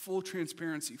trust, full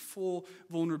transparency, full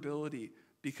vulnerability,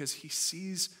 because he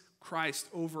sees Christ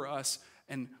over us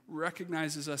and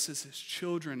recognizes us as his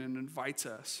children and invites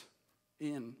us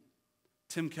in.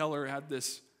 Tim Keller had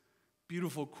this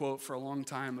beautiful quote for a long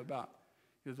time about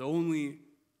the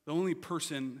only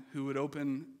person who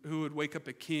would wake up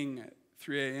a king at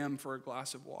 3 a.m. for a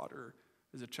glass of water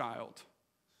is a child.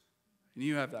 And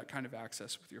you have that kind of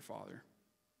access with your Father.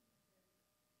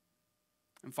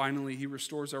 And finally, he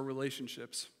restores our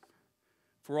relationships.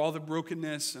 For all the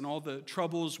brokenness and all the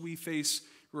troubles we face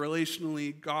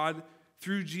relationally, God,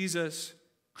 through Jesus,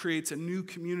 creates a new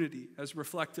community, as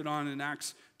reflected on in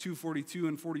Acts 2:42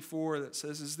 and 44, that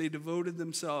says, as they devoted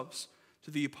themselves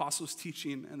to the apostles'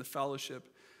 teaching and the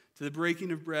fellowship, to the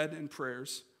breaking of bread and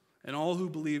prayers, and all who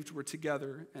believed were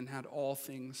together and had all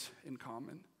things in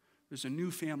common. There's a new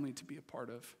family to be a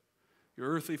part of. Your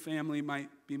earthly family might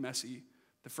be messy.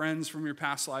 The friends from your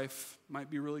past life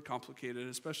might be really complicated,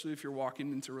 especially if you're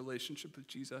walking into a relationship with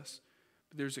Jesus.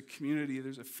 But there's a community,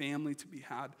 there's a family to be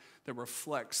had that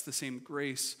reflects the same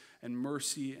grace and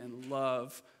mercy and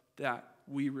love that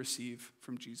we receive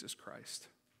from Jesus Christ.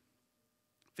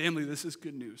 Family, this is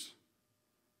good news.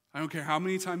 I don't care how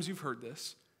many times you've heard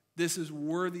this. This is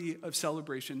worthy of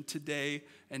celebration today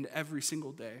and every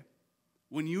single day.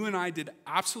 When you and I did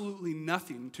absolutely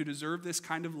nothing to deserve this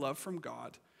kind of love from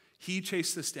God, he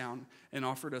chased us down and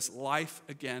offered us life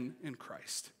again in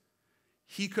Christ.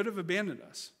 He could have abandoned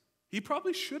us. He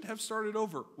probably should have started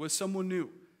over with someone new,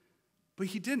 but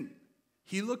he didn't.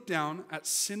 He looked down at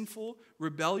sinful,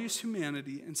 rebellious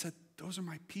humanity and said, those are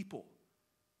my people.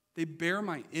 They bear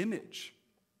my image.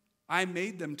 I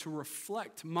made them to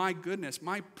reflect my goodness,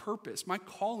 my purpose, my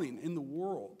calling in the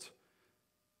world.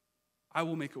 I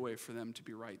will make a way for them to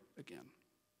be right again.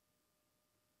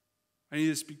 I need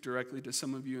to speak directly to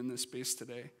some of you in this space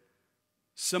today.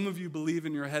 Some of you believe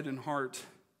in your head and heart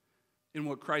in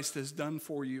what Christ has done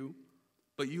for you,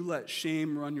 but you let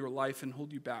shame run your life and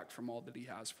hold you back from all that he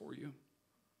has for you.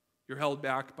 You're held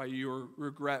back by your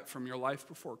regret from your life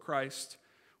before Christ,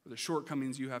 or the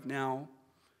shortcomings you have now.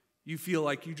 You feel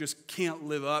like you just can't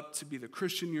live up to be the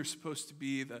Christian you're supposed to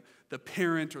be, the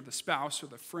parent or the spouse or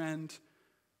the friend.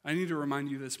 I need to remind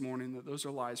you this morning that those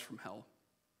are lies from hell.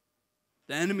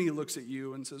 The enemy looks at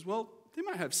you and says, well, they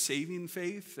might have saving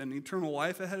faith and eternal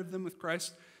life ahead of them with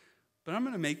Christ, but I'm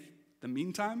going to make the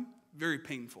meantime very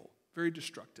painful, very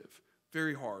destructive,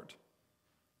 very hard.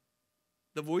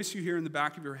 The voice you hear in the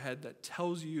back of your head that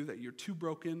tells you that you're too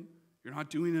broken, you're not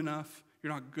doing enough,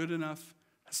 you're not good enough,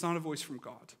 that's not a voice from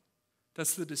God.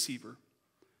 That's the deceiver.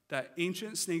 That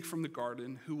ancient snake from the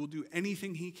garden who will do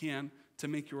anything he can to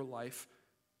make your life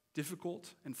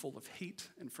difficult and full of hate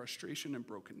and frustration and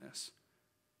brokenness.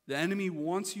 The enemy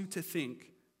wants you to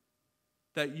think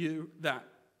that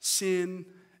sin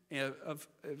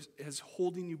is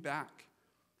holding you back.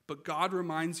 But God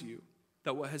reminds you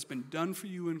that what has been done for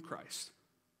you in Christ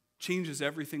changes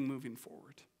everything moving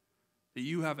forward. That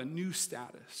you have a new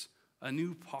status, a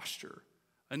new posture,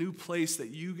 a new place that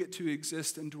you get to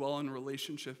exist and dwell in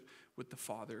relationship with the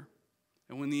Father.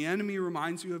 And when the enemy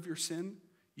reminds you of your sin,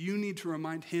 you need to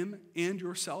remind him and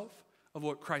yourself of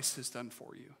what Christ has done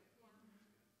for you.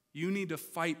 You need to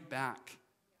fight back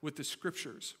with the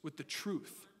scriptures, with the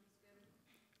truth.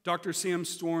 Dr. Sam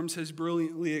Storms has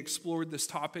brilliantly explored this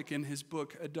topic in his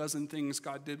book, A Dozen Things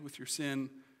God Did with Your Sin.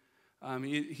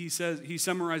 He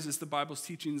summarizes the Bible's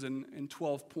teachings in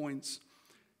 12 points.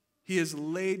 He has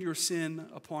laid your sin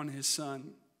upon his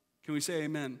Son. Can we say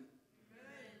amen?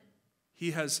 Amen.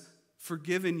 He has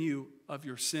forgiven you of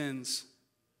your sins.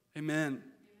 Amen.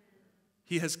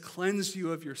 He has cleansed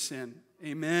you of your sin.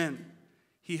 Amen.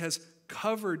 He has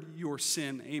covered your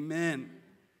sin. Amen.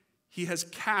 He has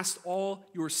cast all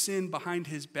your sin behind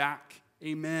his back.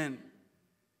 Amen.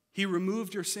 He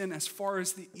removed your sin as far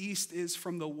as the east is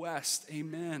from the west.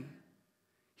 Amen.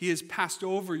 He has passed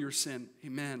over your sin.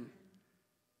 Amen.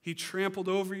 He trampled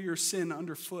over your sin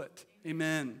underfoot.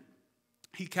 Amen.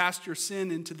 He cast your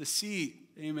sin into the sea.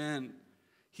 Amen.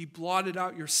 He blotted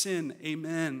out your sin.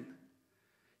 Amen.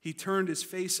 He turned his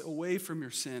face away from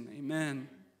your sin. Amen.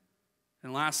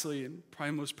 And lastly, and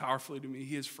probably most powerfully to me,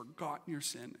 he has forgotten your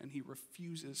sin and he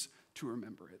refuses to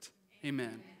remember it.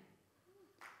 Amen.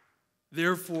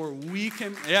 Therefore, we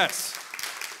can, yes,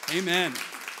 amen.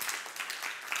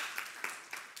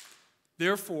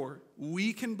 Therefore,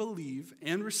 we can believe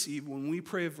and receive when we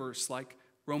pray a verse like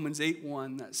Romans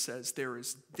 8:1 that says, there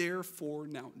is therefore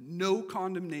now no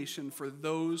condemnation for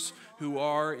those who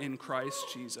are in Christ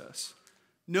Jesus.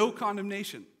 No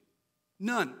condemnation.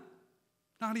 None.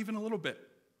 Not even a little bit.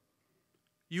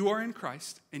 You are in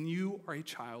Christ and you are a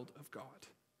child of God.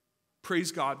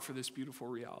 Praise God for this beautiful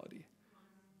reality.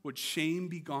 Would shame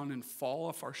be gone and fall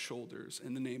off our shoulders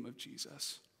in the name of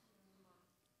Jesus.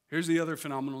 Here's the other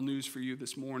phenomenal news for you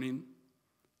this morning.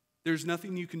 There's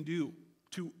nothing you can do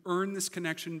to earn this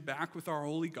connection back with our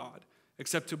holy God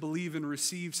except to believe and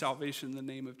receive salvation in the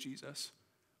name of Jesus.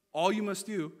 All you must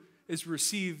do is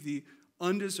receive the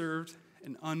undeserved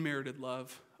and unmerited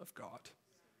love of God.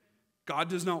 God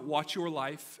does not watch your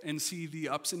life and see the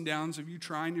ups and downs of you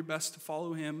trying your best to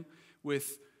follow him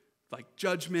with like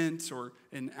judgment or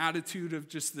an attitude of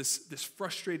just this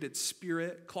frustrated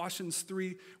spirit. Colossians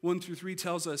 3:1-3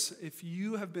 tells us, if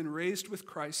you have been raised with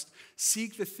Christ,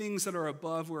 seek the things that are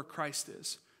above where Christ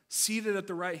is. Seated at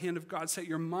the right hand of God, set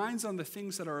your minds on the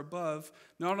things that are above,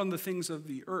 not on the things of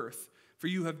the earth. For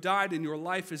you have died and your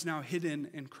life is now hidden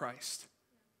in Christ.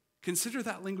 Consider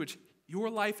that language. Your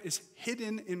life is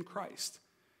hidden in Christ.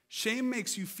 Shame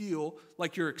makes you feel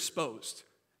like you're exposed.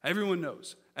 Everyone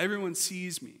knows. Everyone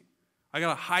sees me. I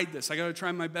got to hide this. I got to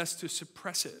try my best to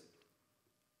suppress it.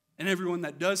 And everyone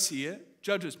that does see it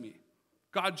judges me.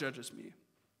 God judges me.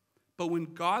 But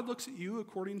when God looks at you,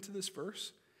 according to this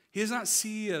verse, he does not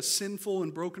see a sinful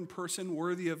and broken person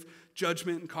worthy of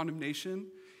judgment and condemnation.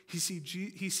 He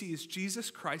sees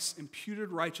Jesus Christ's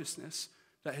imputed righteousness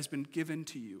that has been given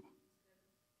to you.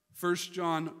 1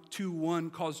 John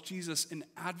 2:1 calls Jesus an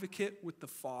advocate with the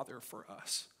Father for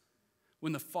us.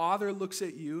 When the Father looks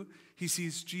at you, he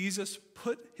sees Jesus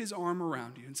put his arm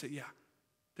around you and say, yeah,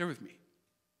 they're with me.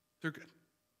 They're good.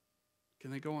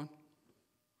 Can they go on?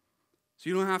 So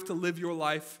you don't have to live your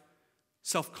life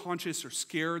self-conscious or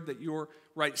scared that your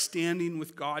right standing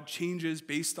with God changes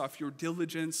based off your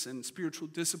diligence and spiritual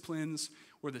disciplines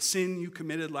or the sin you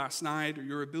committed last night or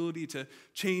your ability to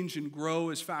change and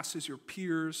grow as fast as your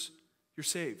peers. You're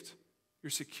saved. You're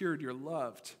secured. You're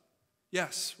loved.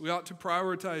 Yes, we ought to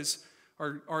prioritize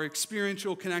our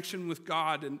experiential connection with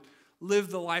God and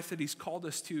live the life that he's called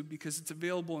us to because it's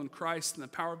available in Christ and the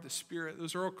power of the Spirit.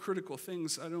 Those are all critical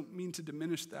things. I don't mean to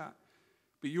diminish that.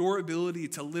 But your ability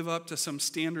to live up to some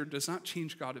standard does not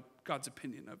change God's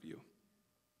opinion of you.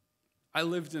 I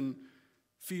lived in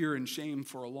fear and shame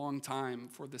for a long time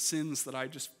for the sins that I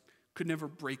just could never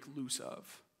break loose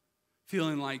of.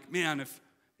 Feeling like, man,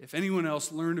 if anyone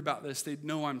else learned about this, they'd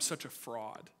know I'm such a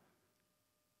fraud.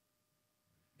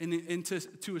 And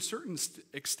to a certain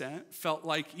extent, felt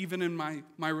like even in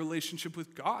my relationship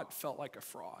with God, felt like a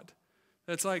fraud.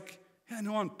 It's like, yeah, I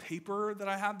know on paper that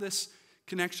I have this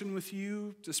connection with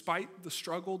you, despite the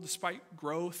struggle, despite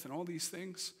growth and all these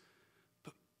things.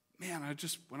 But man,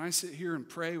 when I sit here and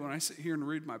pray, when I sit here and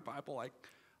read my Bible,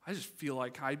 I just feel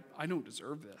like I don't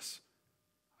deserve this.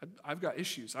 I've got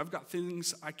issues. I've got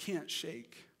things I can't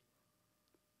shake.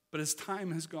 But as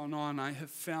time has gone on, I have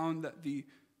found that the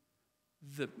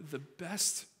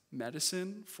best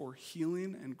medicine for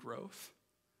healing and growth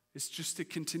is just to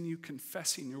continue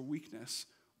confessing your weakness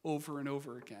over and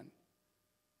over again.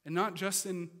 And not just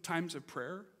in times of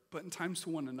prayer, but in times to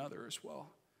one another as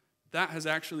well. That has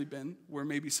actually been where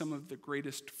maybe some of the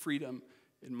greatest freedom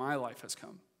in my life has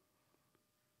come.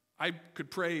 I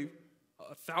could pray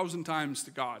 1,000 times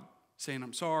to God, saying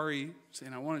I'm sorry,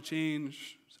 saying I want to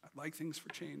change, I'd like things for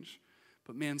change.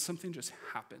 But man, something just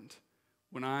happened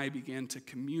when I began to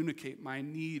communicate my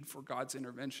need for God's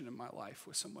intervention in my life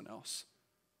with someone else.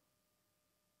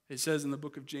 It says in the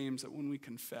book of James that when we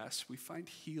confess, we find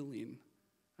healing.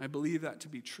 I believe that to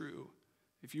be true.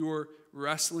 If you're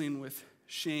wrestling with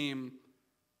shame,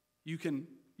 you can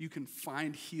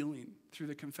find healing through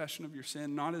the confession of your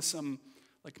sin, not as some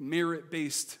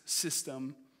merit-based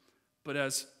system, but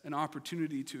as an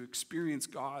opportunity to experience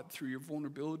God through your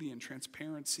vulnerability and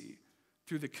transparency,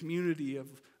 through the community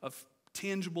of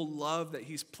tangible love that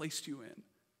he's placed you in.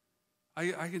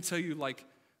 I can tell you,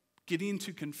 getting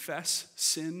to confess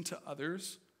sin to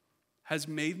others has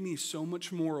made me so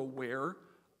much more aware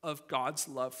of God's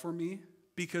love for me,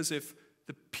 because if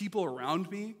the people around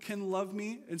me can love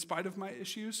me in spite of my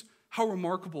issues, how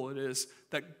remarkable it is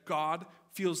that God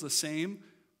feels the same,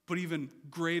 but even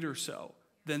greater so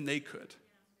than they could.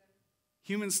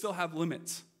 Humans still have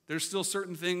limits. There's still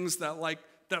certain things that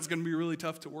that's going to be really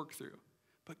tough to work through.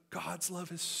 But God's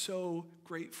love is so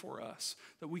great for us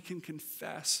that we can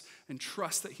confess and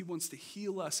trust that he wants to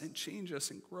heal us and change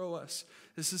us and grow us.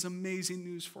 This is amazing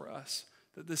news for us,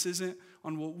 that this isn't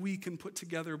on what we can put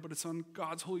together, but it's on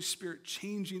God's Holy Spirit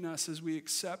changing us as we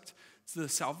accept the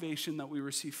salvation that we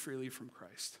receive freely from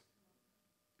Christ.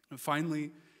 And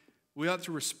finally, we ought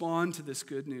to respond to this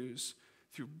good news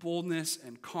through boldness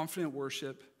and confident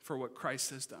worship for what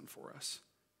Christ has done for us.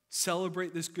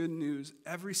 Celebrate this good news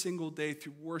every single day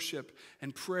through worship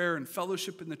and prayer and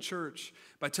fellowship in the church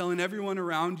by telling everyone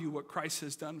around you what Christ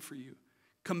has done for you.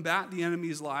 Combat the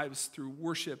enemy's lives through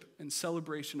worship and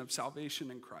celebration of salvation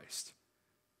in Christ.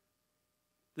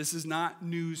 This is not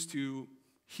news to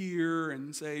hear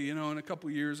and say, in a couple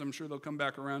years, I'm sure they'll come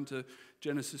back around to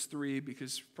Genesis 3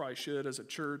 because you probably should as a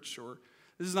church. Or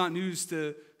this is not news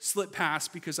to slip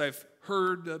past because I've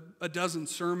heard a dozen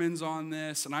sermons on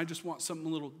this and I just want something a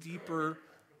little deeper.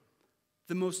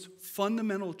 The most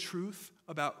fundamental truth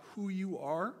about who you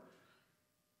are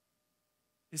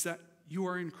is that you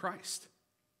are in Christ.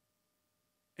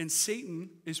 And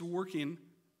Satan is working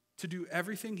to do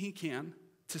everything he can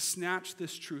to snatch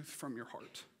this truth from your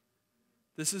heart.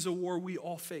 This is a war we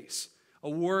all face, a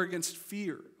war against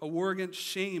fear, a war against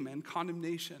shame and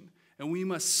condemnation. And we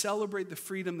must celebrate the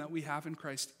freedom that we have in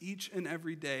Christ each and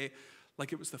every day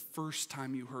like it was the first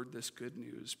time you heard this good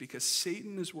news, because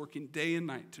Satan is working day and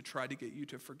night to try to get you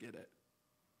to forget it.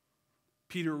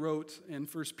 Peter wrote in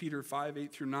 1 Peter 5,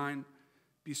 8-9,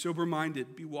 "Be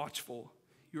sober-minded, be watchful.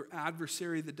 Your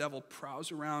adversary, the devil,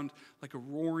 prowls around like a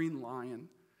roaring lion,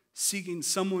 seeking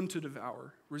someone to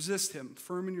devour. Resist him,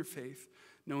 firm in your faith,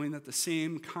 knowing that the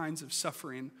same kinds of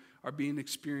suffering are being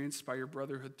experienced by your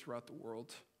brotherhood throughout the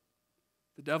world."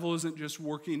 The devil isn't just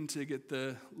working to get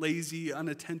the lazy,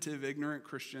 unattentive, ignorant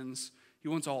Christians. He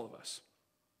wants all of us.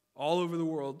 All over the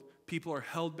world, people are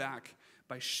held back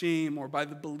by shame or by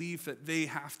the belief that they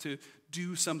have to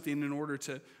do something in order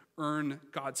to earn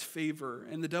God's favor.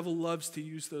 And the devil loves to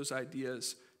use those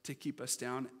ideas to keep us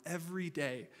down. Every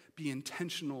day, be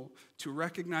intentional to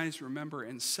recognize, remember,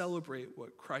 and celebrate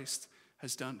what Christ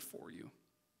has done for you.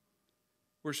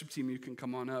 Worship team, you can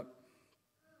come on up.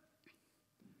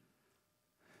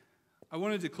 I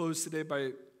wanted to close today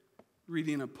by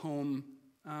reading a poem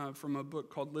from a book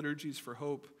called Liturgies for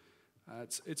Hope.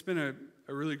 It's been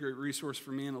a really great resource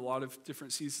for me in a lot of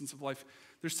different seasons of life.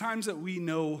 There's times that we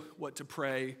know what to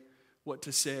pray, what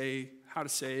to say, how to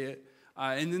say it.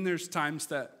 And then there's times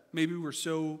that maybe we're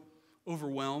so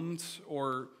overwhelmed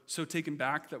or so taken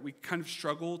back that we kind of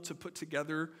struggle to put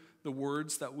together the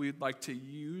words that we'd like to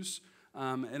use.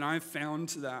 And I've found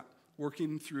that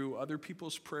working through other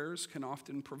people's prayers can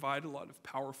often provide a lot of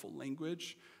powerful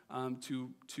language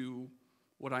to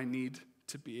what I need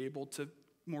to be able to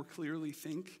more clearly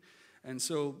think. And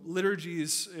so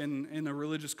liturgies in a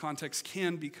religious context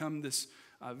can become this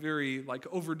very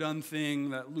overdone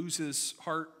thing that loses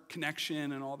heart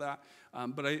connection and all that.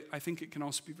 But I think it can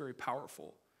also be very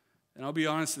powerful. And I'll be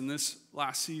honest, in this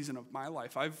last season of my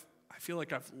life, I've I feel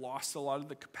like I've lost a lot of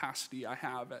the capacity I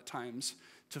have at times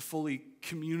to fully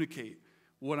communicate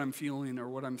what I'm feeling or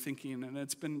what I'm thinking. And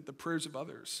it's been the prayers of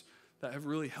others that have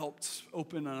really helped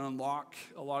open and unlock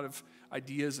a lot of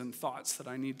ideas and thoughts that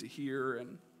I need to hear.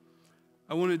 And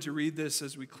I wanted to read this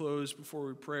as we close before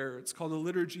we pray. It's called A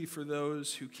Liturgy for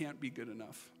Those Who Can't Be Good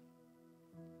Enough.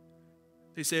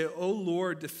 They say, "O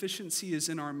Lord, deficiency is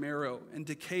in our marrow and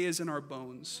decay is in our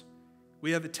bones.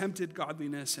 We have attempted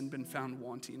godliness and been found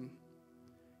wanting.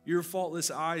 Your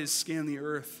faultless eyes scan the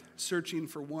earth, searching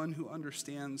for one who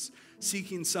understands,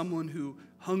 seeking someone who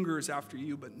hungers after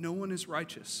you, but no one is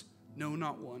righteous, no,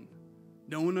 not one.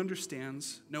 No one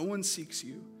understands, no one seeks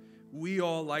you. We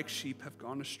all, like sheep, have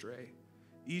gone astray.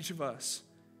 Each of us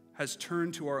has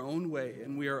turned to our own way,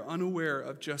 and we are unaware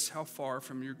of just how far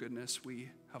from your goodness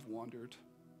we have wandered.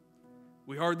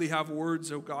 We hardly have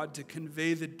words, O God, to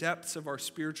convey the depths of our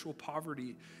spiritual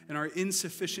poverty and our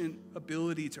insufficient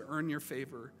ability to earn your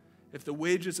favor. If the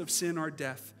wages of sin are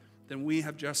death, then we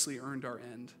have justly earned our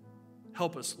end.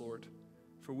 Help us, Lord,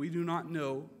 for we do not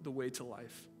know the way to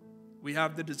life. We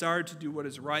have the desire to do what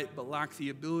is right, but lack the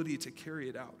ability to carry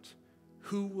it out.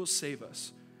 Who will save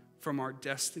us from our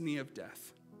destiny of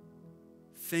death?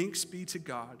 Thanks be to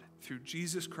God through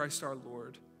Jesus Christ our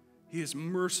Lord. He is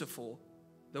merciful,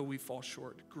 though we fall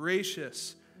short,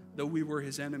 gracious, though we were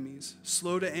his enemies,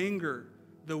 slow to anger,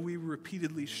 though we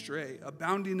repeatedly stray,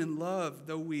 abounding in love,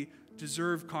 though we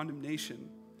deserve condemnation,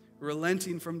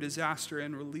 relenting from disaster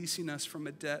and releasing us from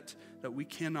a debt that we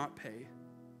cannot pay.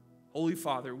 Holy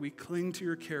Father, we cling to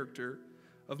your character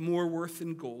of more worth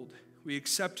than gold. We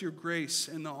accept your grace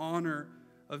and the honor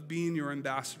of being your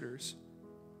ambassadors.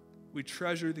 We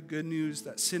treasure the good news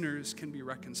that sinners can be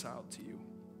reconciled to you.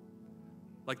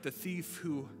 Like the thief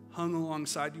who hung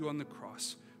alongside you on the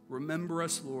cross, remember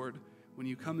us, Lord, when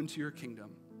you come into your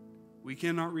kingdom. We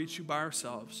cannot reach you by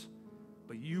ourselves,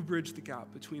 but you bridge the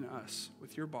gap between us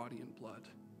with your body and blood.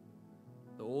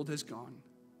 The old has gone,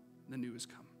 the new has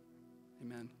come.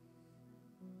 Amen.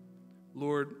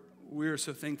 Lord, we are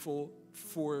so thankful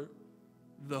for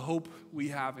the hope we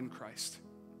have in Christ.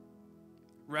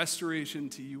 Restoration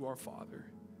to you, our Father.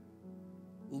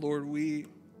 Lord, we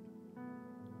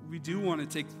do want to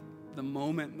take the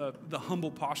moment, the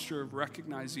humble posture of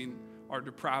recognizing our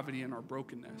depravity and our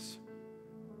brokenness.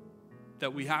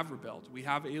 That we have rebelled. We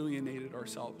have alienated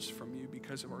ourselves from you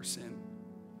because of our sin.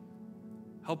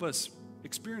 Help us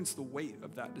experience the weight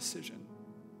of that decision.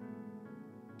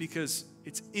 Because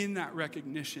it's in that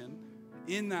recognition,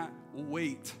 in that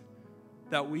weight,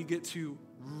 that we get to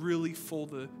really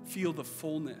feel the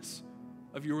fullness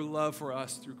of your love for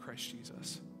us through Christ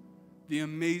Jesus. The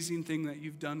amazing thing that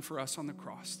you've done for us on the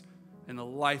cross and the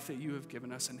life that you have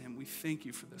given us in him. We thank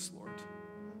you for this, Lord.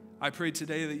 I pray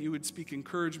today that you would speak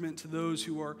encouragement to those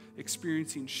who are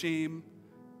experiencing shame,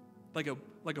 like a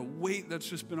weight that's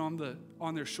just been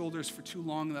on their shoulders for too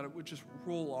long, that it would just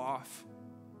roll off,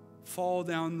 fall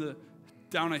down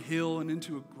a hill and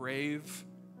into a grave.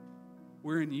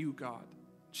 We're in you, God.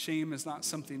 Shame is not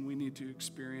something we need to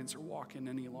experience or walk in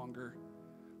any longer.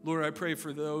 Lord, I pray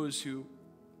for those who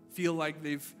feel like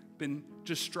they've been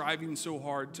just striving so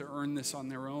hard to earn this on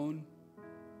their own.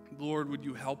 Lord, would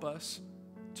you help us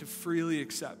to freely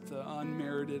accept the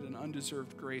unmerited and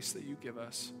undeserved grace that you give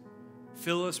us.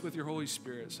 Fill us with your Holy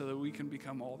Spirit so that we can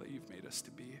become all that you've made us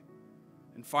to be.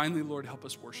 And finally, Lord, help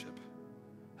us worship.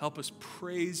 Help us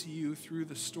praise you through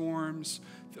the storms,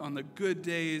 on the good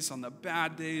days, on the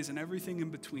bad days, and everything in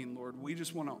between, Lord. We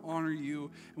just want to honor you,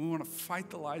 and we want to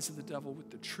fight the lies of the devil with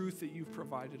the truth that you've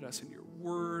provided us in your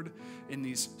word, in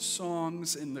these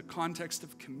songs, in the context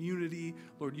of community.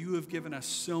 Lord, you have given us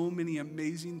so many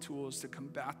amazing tools to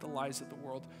combat the lies of the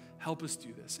world. Help us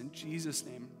do this. In Jesus'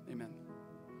 name, amen.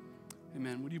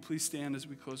 Amen. Would you please stand as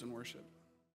we close in worship?